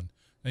cap fund.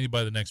 Then you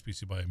buy the next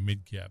piece, you buy a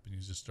mid cap, and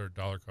you just start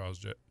dollar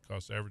cost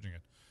averaging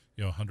it.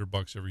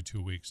 $100 every 2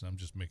 weeks, and I'm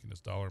just making this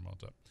dollar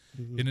amount up.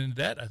 Mm-hmm. And in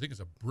that, I think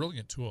it's a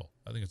brilliant tool.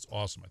 I think it's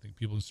awesome. I think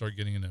people can start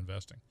getting into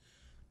investing.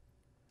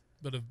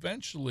 But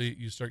eventually,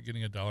 you start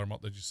getting a dollar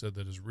amount that you said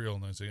that is real,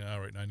 and then say,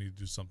 all right, now I need to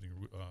do something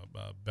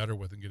better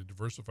with and get it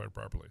diversified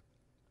properly.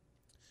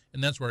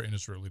 And that's where our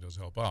industry really does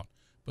help out.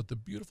 But the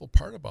beautiful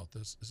part about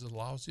this is it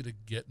allows you to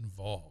get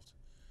involved,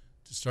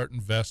 to start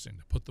investing,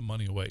 to put the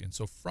money away. And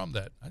so from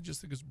that, I just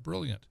think it's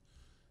brilliant.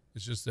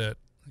 It's just that,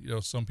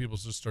 some people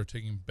just start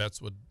taking bets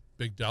with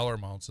big dollar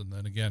amounts, and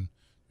then again,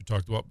 we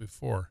talked about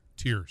before,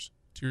 tears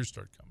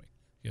start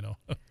coming,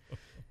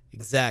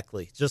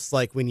 Exactly. Just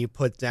like when you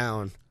put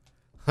down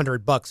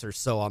 $100 or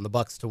so on the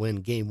Bucks to win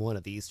Game 1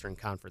 of the Eastern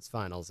Conference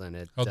Finals,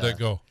 and how'd that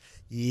go?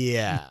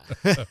 Yeah,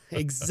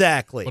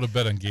 exactly. What a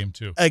bet on Game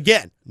 2.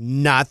 Again,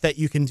 not that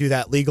you can do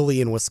that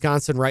legally in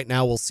Wisconsin right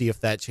now. We'll see if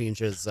that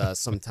changes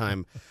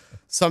sometime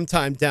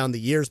down the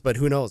years, but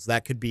who knows?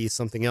 That could be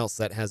something else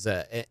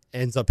that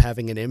ends up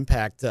having an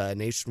impact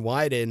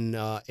nationwide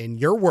in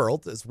your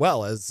world, as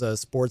well as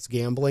sports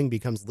gambling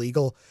becomes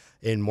legal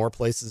in more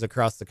places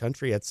across the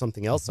country. That's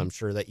something else I'm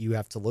sure that you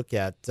have to look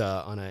at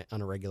on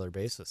a regular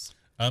basis.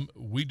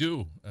 We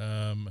do.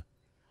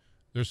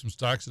 There's some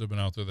stocks that have been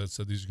out there that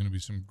said these are going to be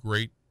some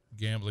great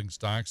gambling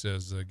stocks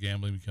as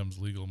gambling becomes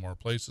legal in more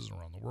places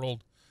around the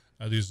world.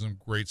 These are some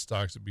great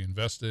stocks to be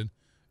invested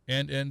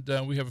in. And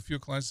we have a few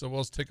clients that said, well,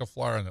 let's take a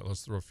flyer on it.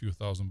 Let's throw a few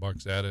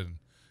 $1,000 at it and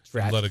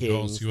let it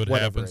go and see what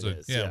happens.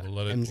 We'll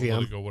let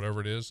it go, whatever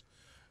it is.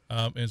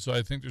 And so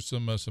I think there's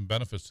some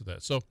benefits to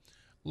that. So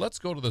let's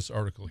go to this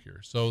article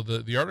here. So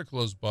the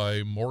article is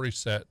by Maury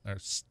Stetner.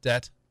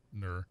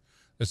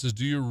 It says,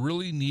 do you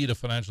really need a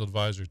financial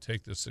advisor?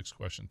 Take this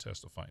 6-question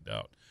test to find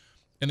out.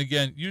 And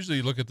again, usually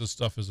you look at this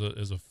stuff as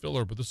a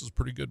filler, but this is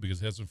pretty good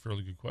because it has some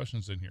fairly good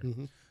questions in here.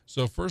 Mm-hmm.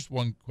 So first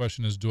one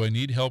question is, do I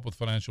need help with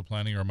financial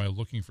planning, or am I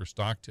looking for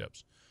stock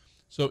tips?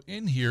 So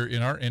in here,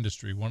 in our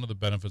industry, one of the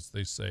benefits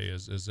they say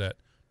is that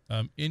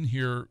in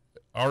here,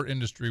 our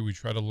industry, we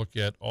try to look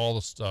at all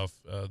the stuff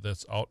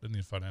that's out in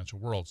the financial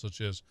world,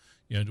 such as,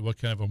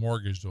 what kind of a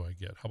mortgage do I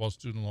get? How about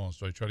student loans?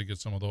 Do I try to get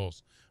some of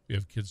those? We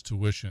have kids'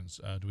 tuitions.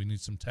 Do we need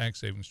some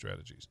tax saving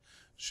strategies?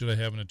 Should I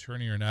have an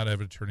attorney or not have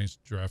an attorney to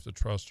draft a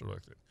trust or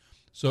like that?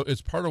 So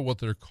it's part of what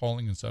they're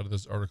calling inside of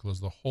this article is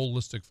the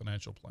holistic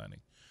financial planning.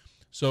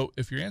 So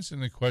if you're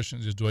answering the question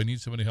is, do I need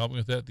somebody to help me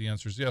with that? The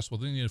answer is yes. Well,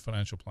 then you need a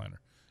financial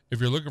planner. If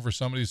you're looking for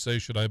somebody to say,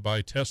 should I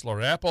buy Tesla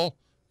or Apple?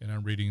 And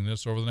I'm reading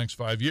this over the next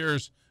 5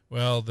 years.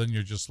 Well, then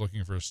you're just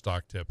looking for a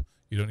stock tip.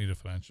 You don't need a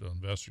financial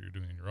investor. You're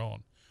doing it on your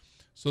own.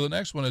 So the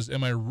next one is,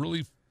 am I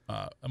really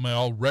am I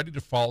all ready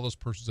to follow this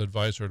person's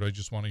advice, or do I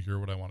just want to hear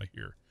what I want to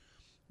hear?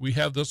 We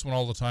have this one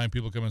all the time.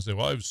 People come and say,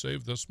 well, I've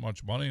saved this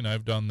much money, and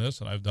I've done this,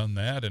 and I've done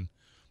that. And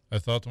I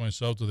thought to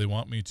myself, do they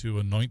want me to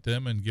anoint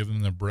them and give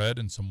them the bread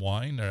and some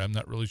wine? Or I'm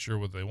not really sure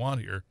what they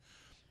want here.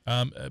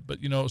 But,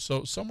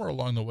 so somewhere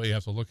along the way, you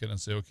have to look at it and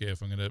say, okay,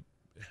 if I'm going to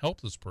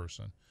help this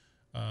person,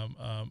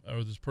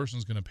 or this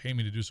person's going to pay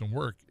me to do some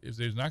work, if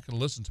they're not going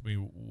to listen to me,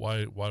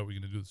 why are we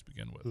going to do this to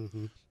begin with?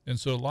 Mm-hmm. And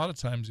so a lot of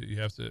times you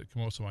have to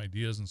come up with some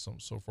ideas and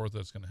so forth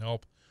that's going to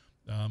help.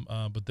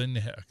 But then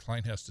a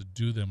client has to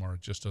do them, or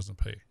it just doesn't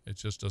pay. It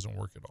just doesn't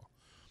work at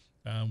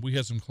all. We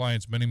had some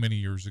clients many, many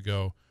years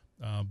ago,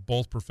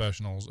 both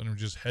professionals, and were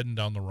just heading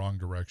down the wrong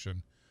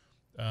direction.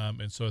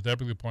 And so at that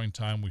particular point in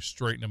time, we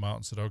straightened them out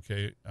and said,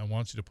 okay, I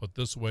want you to put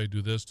this away,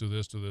 do this, do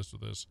this, do this, do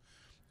this.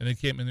 And they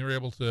came and they were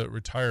able to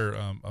retire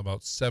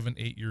about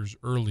 7-8 years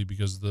early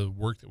because of the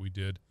work that we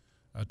did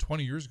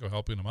 20 years ago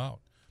helping them out.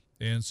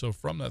 And so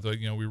from that,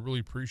 we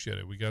really appreciate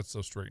it. We got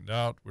stuff straightened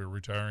out. We were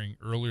retiring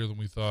earlier than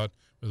we thought,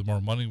 with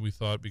more money than we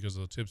thought because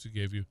of the tips we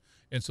gave you.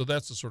 And so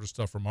that's the sort of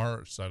stuff from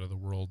our side of the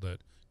world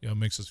that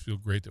makes us feel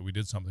great that we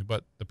did something.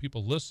 But the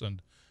people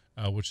listened,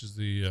 which is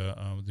the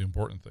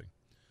important thing.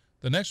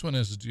 The next one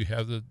is do you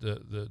have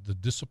the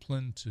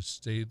discipline to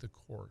stay the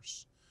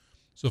course?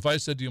 So if I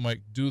said to you,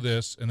 Mike, do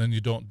this, and then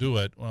you don't do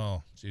it,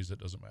 well, geez, it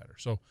doesn't matter.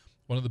 So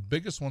one of the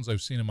biggest ones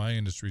I've seen in my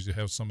industry is you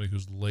have somebody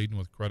who's laden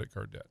with credit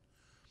card debt.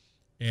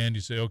 And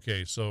you say,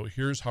 okay, so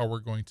here's how we're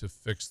going to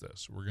fix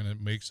this. We're going to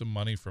make some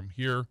money from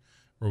here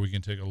where we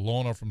can take a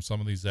loan out from some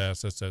of these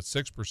assets at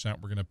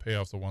 6%. We're going to pay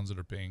off the ones that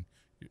are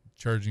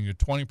charging you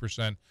 20%.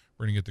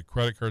 We're going to get the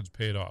credit cards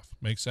paid off.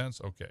 Make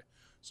sense? Okay.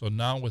 So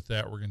now with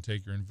that, we're going to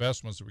take your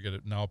investments that we're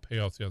going to now pay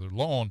off the other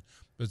loan.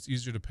 But it's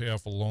easier to pay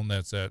off a loan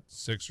that's at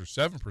 6 or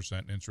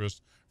 7%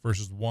 interest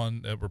versus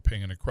one that we're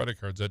paying on a credit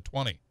card's at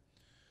 20.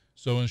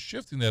 So in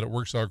shifting that, it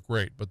works out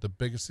great. But the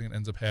biggest thing that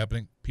ends up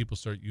happening, people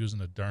start using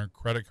the darn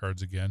credit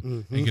cards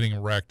again and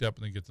getting racked up,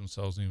 and they get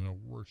themselves in even a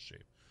worse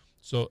shape.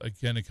 So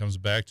again, it comes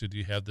back to, do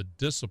you have the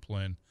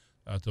discipline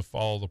to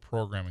follow the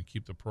program and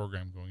keep the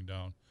program going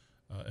down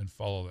and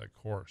follow that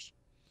course?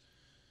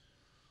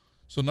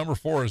 So number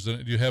 4 is,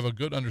 do you have a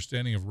good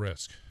understanding of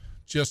risk?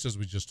 Just as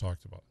we just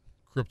talked about,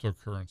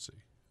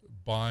 cryptocurrency,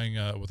 buying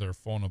with our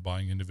phone, of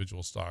buying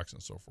individual stocks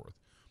and so forth.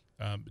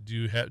 Do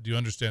you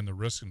understand the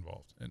risk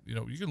involved? And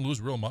you can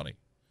lose real money.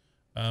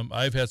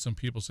 I've had some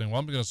people saying, well,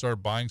 I'm going to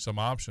start buying some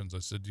options. I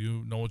said, do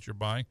you know what you're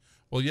buying?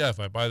 Well, yeah, if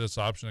I buy this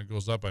option, it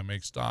goes up, I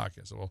make stock.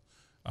 I said, well,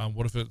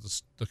 what if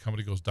the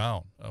company goes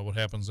down? What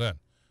happens then?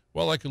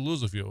 Well, I could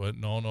lose a few.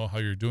 No, how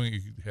you're doing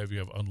it, you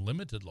have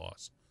unlimited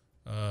loss.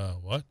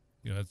 What?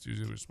 That's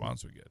usually the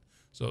response we get.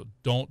 So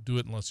don't do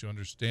it unless you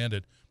understand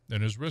it. Then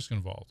there's risk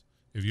involved.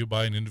 If you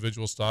buy an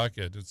individual stock,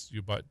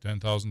 you buy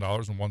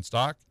 $10,000 in one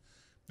stock,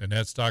 and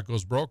that stock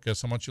goes broke,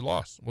 guess how much you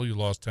lost? Well, you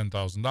lost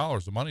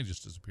 $10,000. The money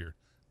just disappeared.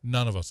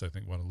 None of us, I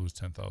think, want to lose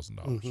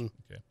 $10,000.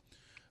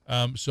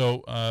 Okay.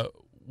 So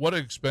what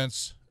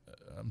expense,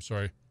 and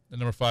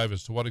number 5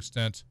 is, to what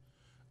extent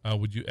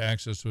would you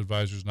access to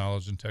advisors'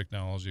 knowledge and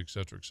technology, et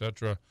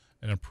cetera,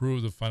 and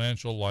improve the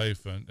financial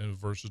life and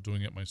versus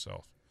doing it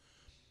myself?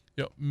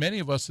 Many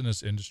of us in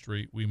this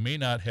industry, we may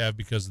not have,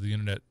 because of the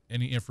internet,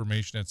 any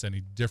information that's any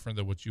different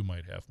than what you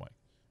might have, Mike.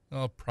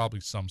 Well,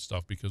 probably some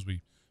stuff because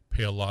we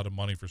pay a lot of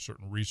money for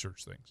certain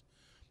research things.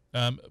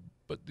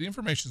 But the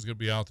information is going to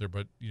be out there.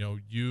 But,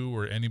 you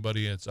or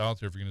anybody that's out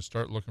there, if you're going to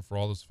start looking for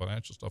all this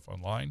financial stuff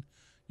online,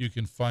 you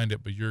can find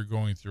it, but you're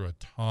going through a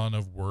ton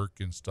of work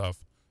and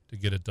stuff to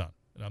get it done.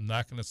 And I'm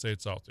not going to say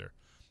it's out there.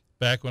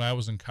 Back when I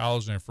was in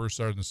college and I first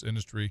started in this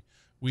industry,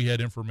 we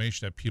had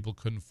information that people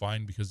couldn't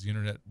find because the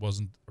internet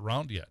wasn't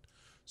around yet.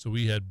 So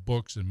we had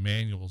books and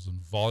manuals and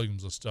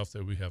volumes of stuff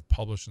that we have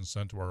published and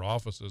sent to our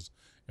offices,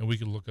 and we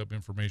could look up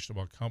information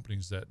about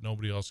companies that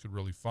nobody else could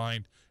really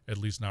find, at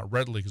least not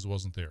readily, because it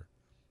wasn't there.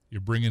 You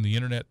bring in the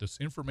internet, this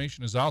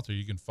information is out there.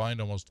 You can find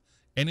almost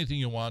anything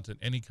you want in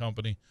any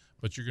company,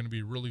 but you're going to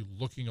be really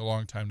looking a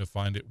long time to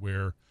find it,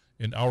 where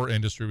in our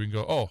industry we can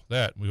go, oh,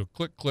 that. And we go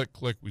click, click,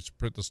 click. We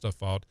print the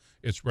stuff out.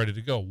 It's ready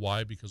to go.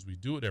 Why? Because we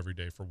do it every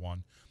day, for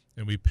one.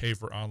 And we pay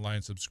for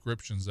online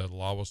subscriptions that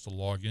allow us to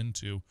log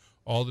into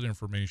all that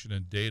information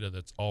and data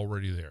that's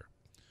already there.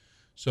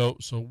 So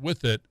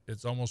with it,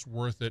 it's almost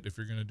worth it if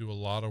you're going to do a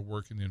lot of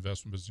work in the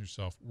investment business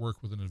yourself,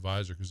 work with an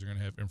advisor, because they're going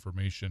to have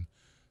information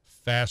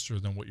faster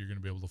than what you're going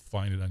to be able to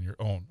find it on your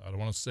own. I don't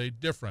want to say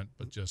different,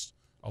 but just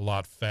a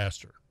lot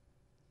faster.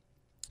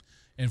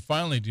 And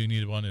finally, do you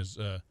need one is,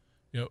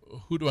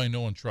 who do I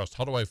know and trust?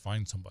 How do I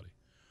find somebody?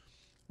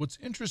 What's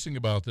interesting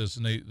about this,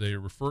 and they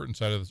refer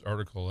inside of this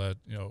article that,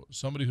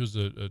 somebody who's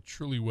a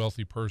truly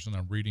wealthy person,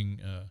 I'm reading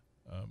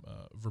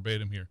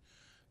verbatim here,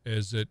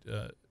 is that,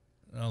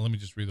 let me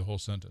just read the whole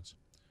sentence.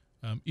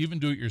 Even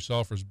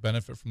do-it-yourselfers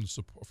benefit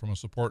from a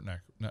support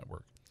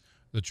network.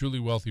 The truly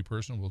wealthy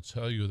person will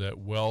tell you that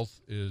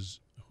wealth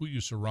is who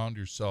you surround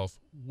yourself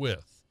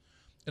with.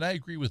 And I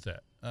agree with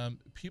that.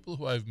 People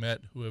who I've met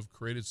who have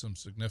created some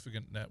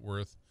significant net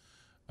worth,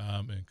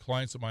 and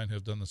clients of mine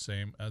have done the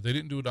same. They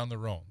didn't do it on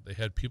their own. They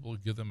had people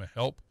give them a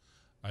help,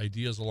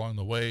 ideas along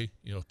the way,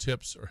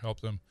 tips, or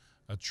help them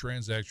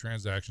transact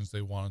transactions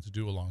they wanted to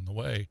do along the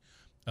way.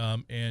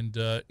 And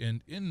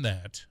in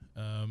that,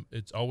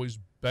 it's always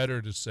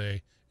better to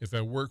say, if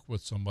I work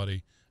with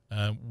somebody,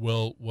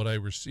 will what I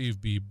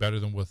receive be better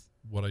than with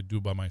what I do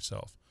by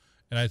myself?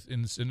 And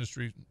in this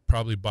industry,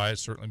 probably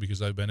biased, certainly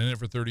because I've been in it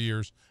for 30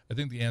 years, I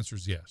think the answer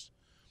is yes.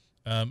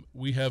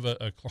 We have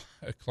a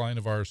client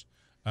of ours.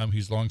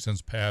 He's long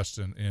since passed,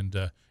 and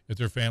if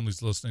their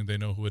family's listening, they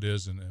know who it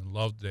is and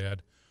love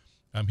Dad.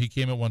 He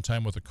came at one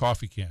time with a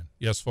coffee can.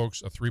 Yes,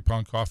 folks, a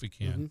 3-pound coffee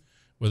can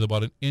with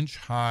about an inch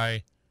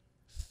high,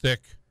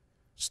 thick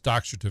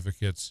stock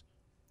certificates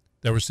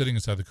that were sitting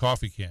inside the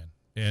coffee can.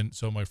 And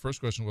so my first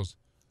question was,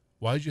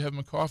 why did you have them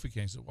in a coffee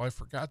can? He said, well, I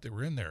forgot they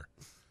were in there.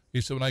 He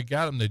said, when I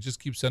got them, they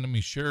just keep sending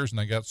me shares, and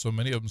I got so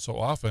many of them so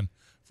often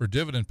for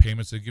dividend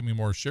payments, they give me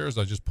more shares.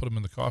 I just put them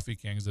in the coffee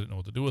can because I didn't know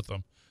what to do with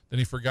them. Then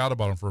he forgot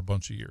about them for a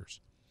bunch of years.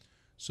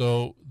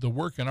 So the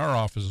work in our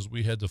office is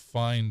we had to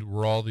find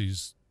where all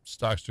these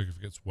stock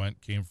certificates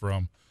came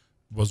from,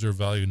 was there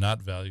value,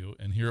 not value.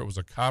 And here it was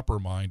a copper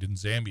mine in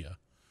Zambia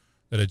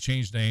that had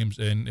changed names,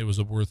 and it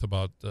was worth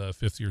about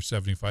 $50,000 or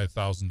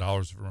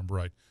 $75,000, if I remember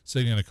right,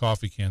 sitting in a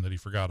coffee can that he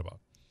forgot about.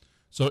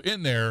 So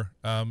in there,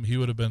 he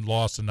would have been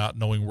lost in not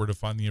knowing where to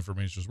find the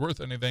information was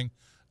worth anything,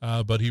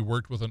 but he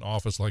worked with an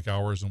office like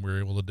ours, and we were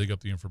able to dig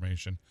up the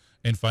information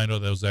and find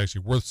out that it was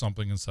actually worth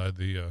something inside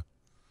the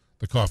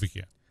coffee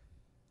can.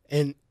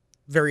 And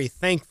very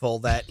thankful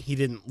that he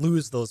didn't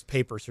lose those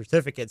paper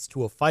certificates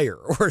to a fire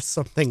or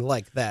something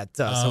like that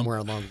somewhere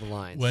along the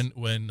lines.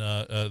 When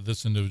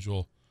this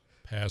individual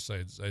passed,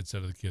 I'd said to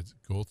the kids,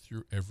 go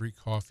through every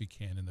coffee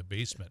can in the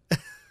basement.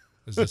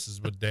 Because this is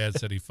what Dad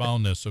said, he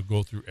found this. So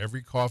go through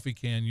every coffee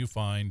can you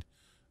find,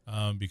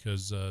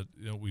 because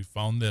we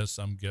found this.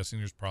 I'm guessing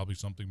there's probably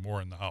something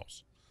more in the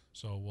house.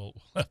 So we'll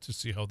have to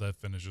see how that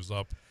finishes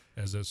up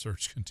as that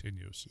search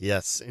continues.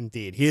 Yes,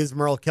 indeed. He is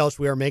Merle Kelch.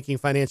 We are making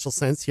financial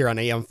sense here on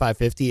AM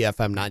 550,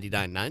 FM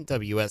 99.9,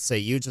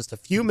 WSAU. Just a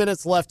few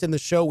minutes left in the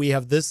show. We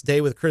have This Day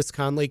with Chris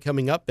Conley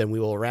coming up, and we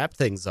will wrap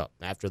things up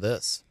after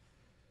this.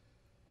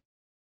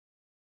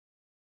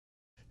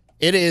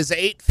 It is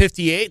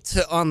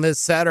 8:58 on this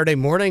Saturday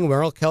morning.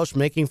 Merle Kelch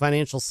making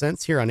financial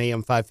sense here on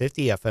AM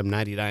 550, FM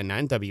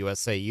 99.9,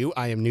 WSAU.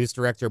 I am News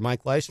Director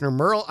Mike Leischner.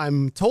 Merle,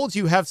 I'm told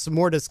you have some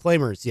more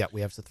disclaimers yet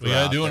we have to throw out. We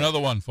got to do another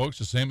one, folks,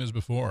 the same as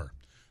before.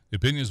 The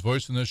opinions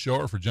voiced in this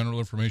show are for general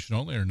information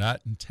only and are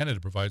not intended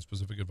to provide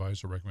specific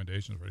advice or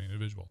recommendations for any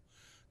individual.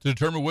 To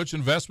determine which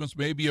investments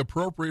may be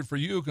appropriate for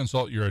you,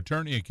 consult your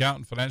attorney,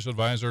 accountant, financial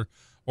advisor,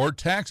 or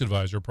tax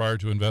advisor prior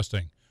to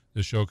investing.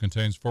 This show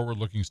contains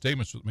forward-looking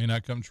statements that may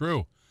not come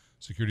true.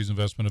 Securities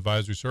Investment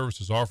Advisory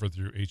Services offered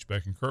through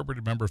H-Beck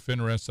Incorporated, member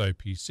FINRA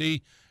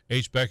SIPC.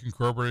 H-Beck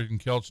Incorporated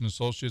and Kelch &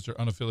 Associates are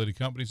unaffiliated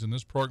companies, and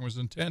this program is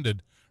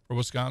intended for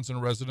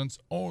Wisconsin residents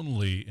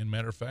only. And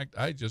matter of fact,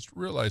 I just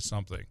realized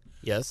something.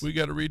 Yes. We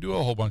got to redo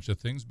a whole bunch of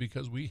things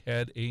because we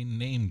had a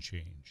name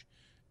change.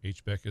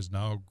 H-Beck is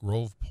now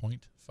Grove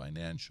Point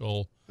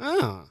Financial.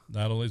 Oh.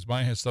 Not only does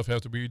my stuff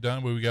have to be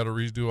done, but we got to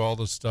redo all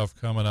the stuff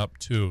coming up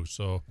too.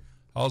 So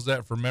how's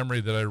that for memory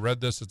that I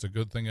read this? It's a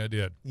good thing I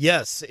did.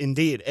 Yes,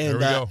 indeed.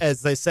 And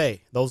as they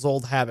say, those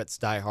old habits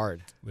die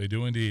hard. They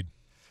do indeed.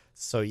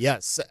 So,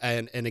 yes.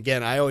 And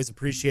again, I always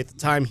appreciate the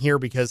time here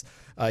because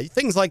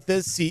things like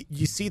this,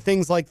 you see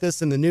things like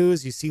this in the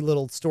news, you see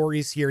little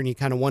stories here, and you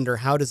kind of wonder,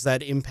 how does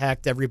that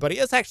impact everybody?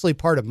 It's actually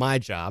part of my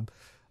job,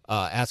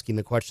 asking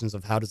the questions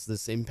of how does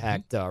this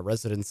impact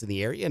residents in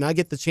the area. And I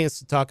get the chance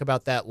to talk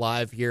about that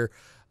live here.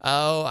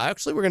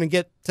 Actually, we're going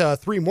to get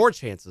 3 more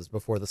chances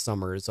before the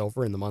summer is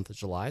over in the month of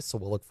July, so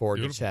we'll look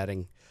forward to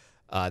chatting.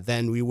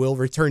 Then we will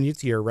return you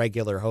to your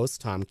regular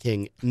host, Tom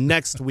King,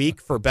 next week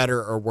for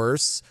better or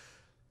worse.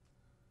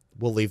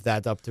 We'll leave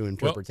that up to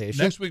interpretation.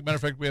 Well, next week, matter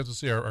of fact, we have to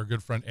see our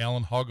good friend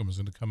Alan Hogum is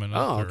going to come in.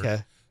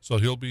 Okay. So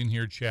he'll be in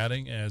here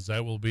chatting, as I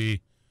will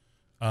be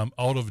out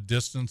of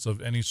distance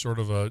of any sort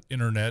of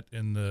internet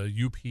in the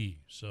UP.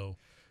 So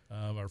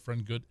our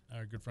good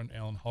friend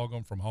Alan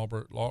Hogum from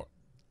Halbert Law.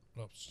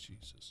 Oh,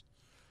 Jesus.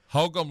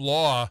 Hogum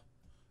Law.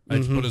 I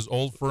just put his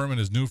old firm and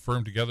his new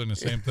firm together in the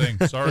same thing.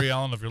 Sorry,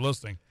 Alan, if you're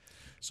listening.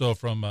 So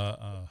from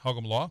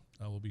Hogum Law,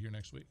 we'll be here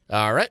next week.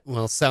 All right.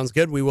 Well, sounds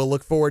good. We will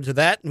look forward to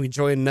that. And we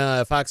join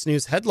Fox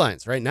News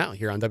Headlines right now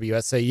here on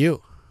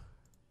WSAU.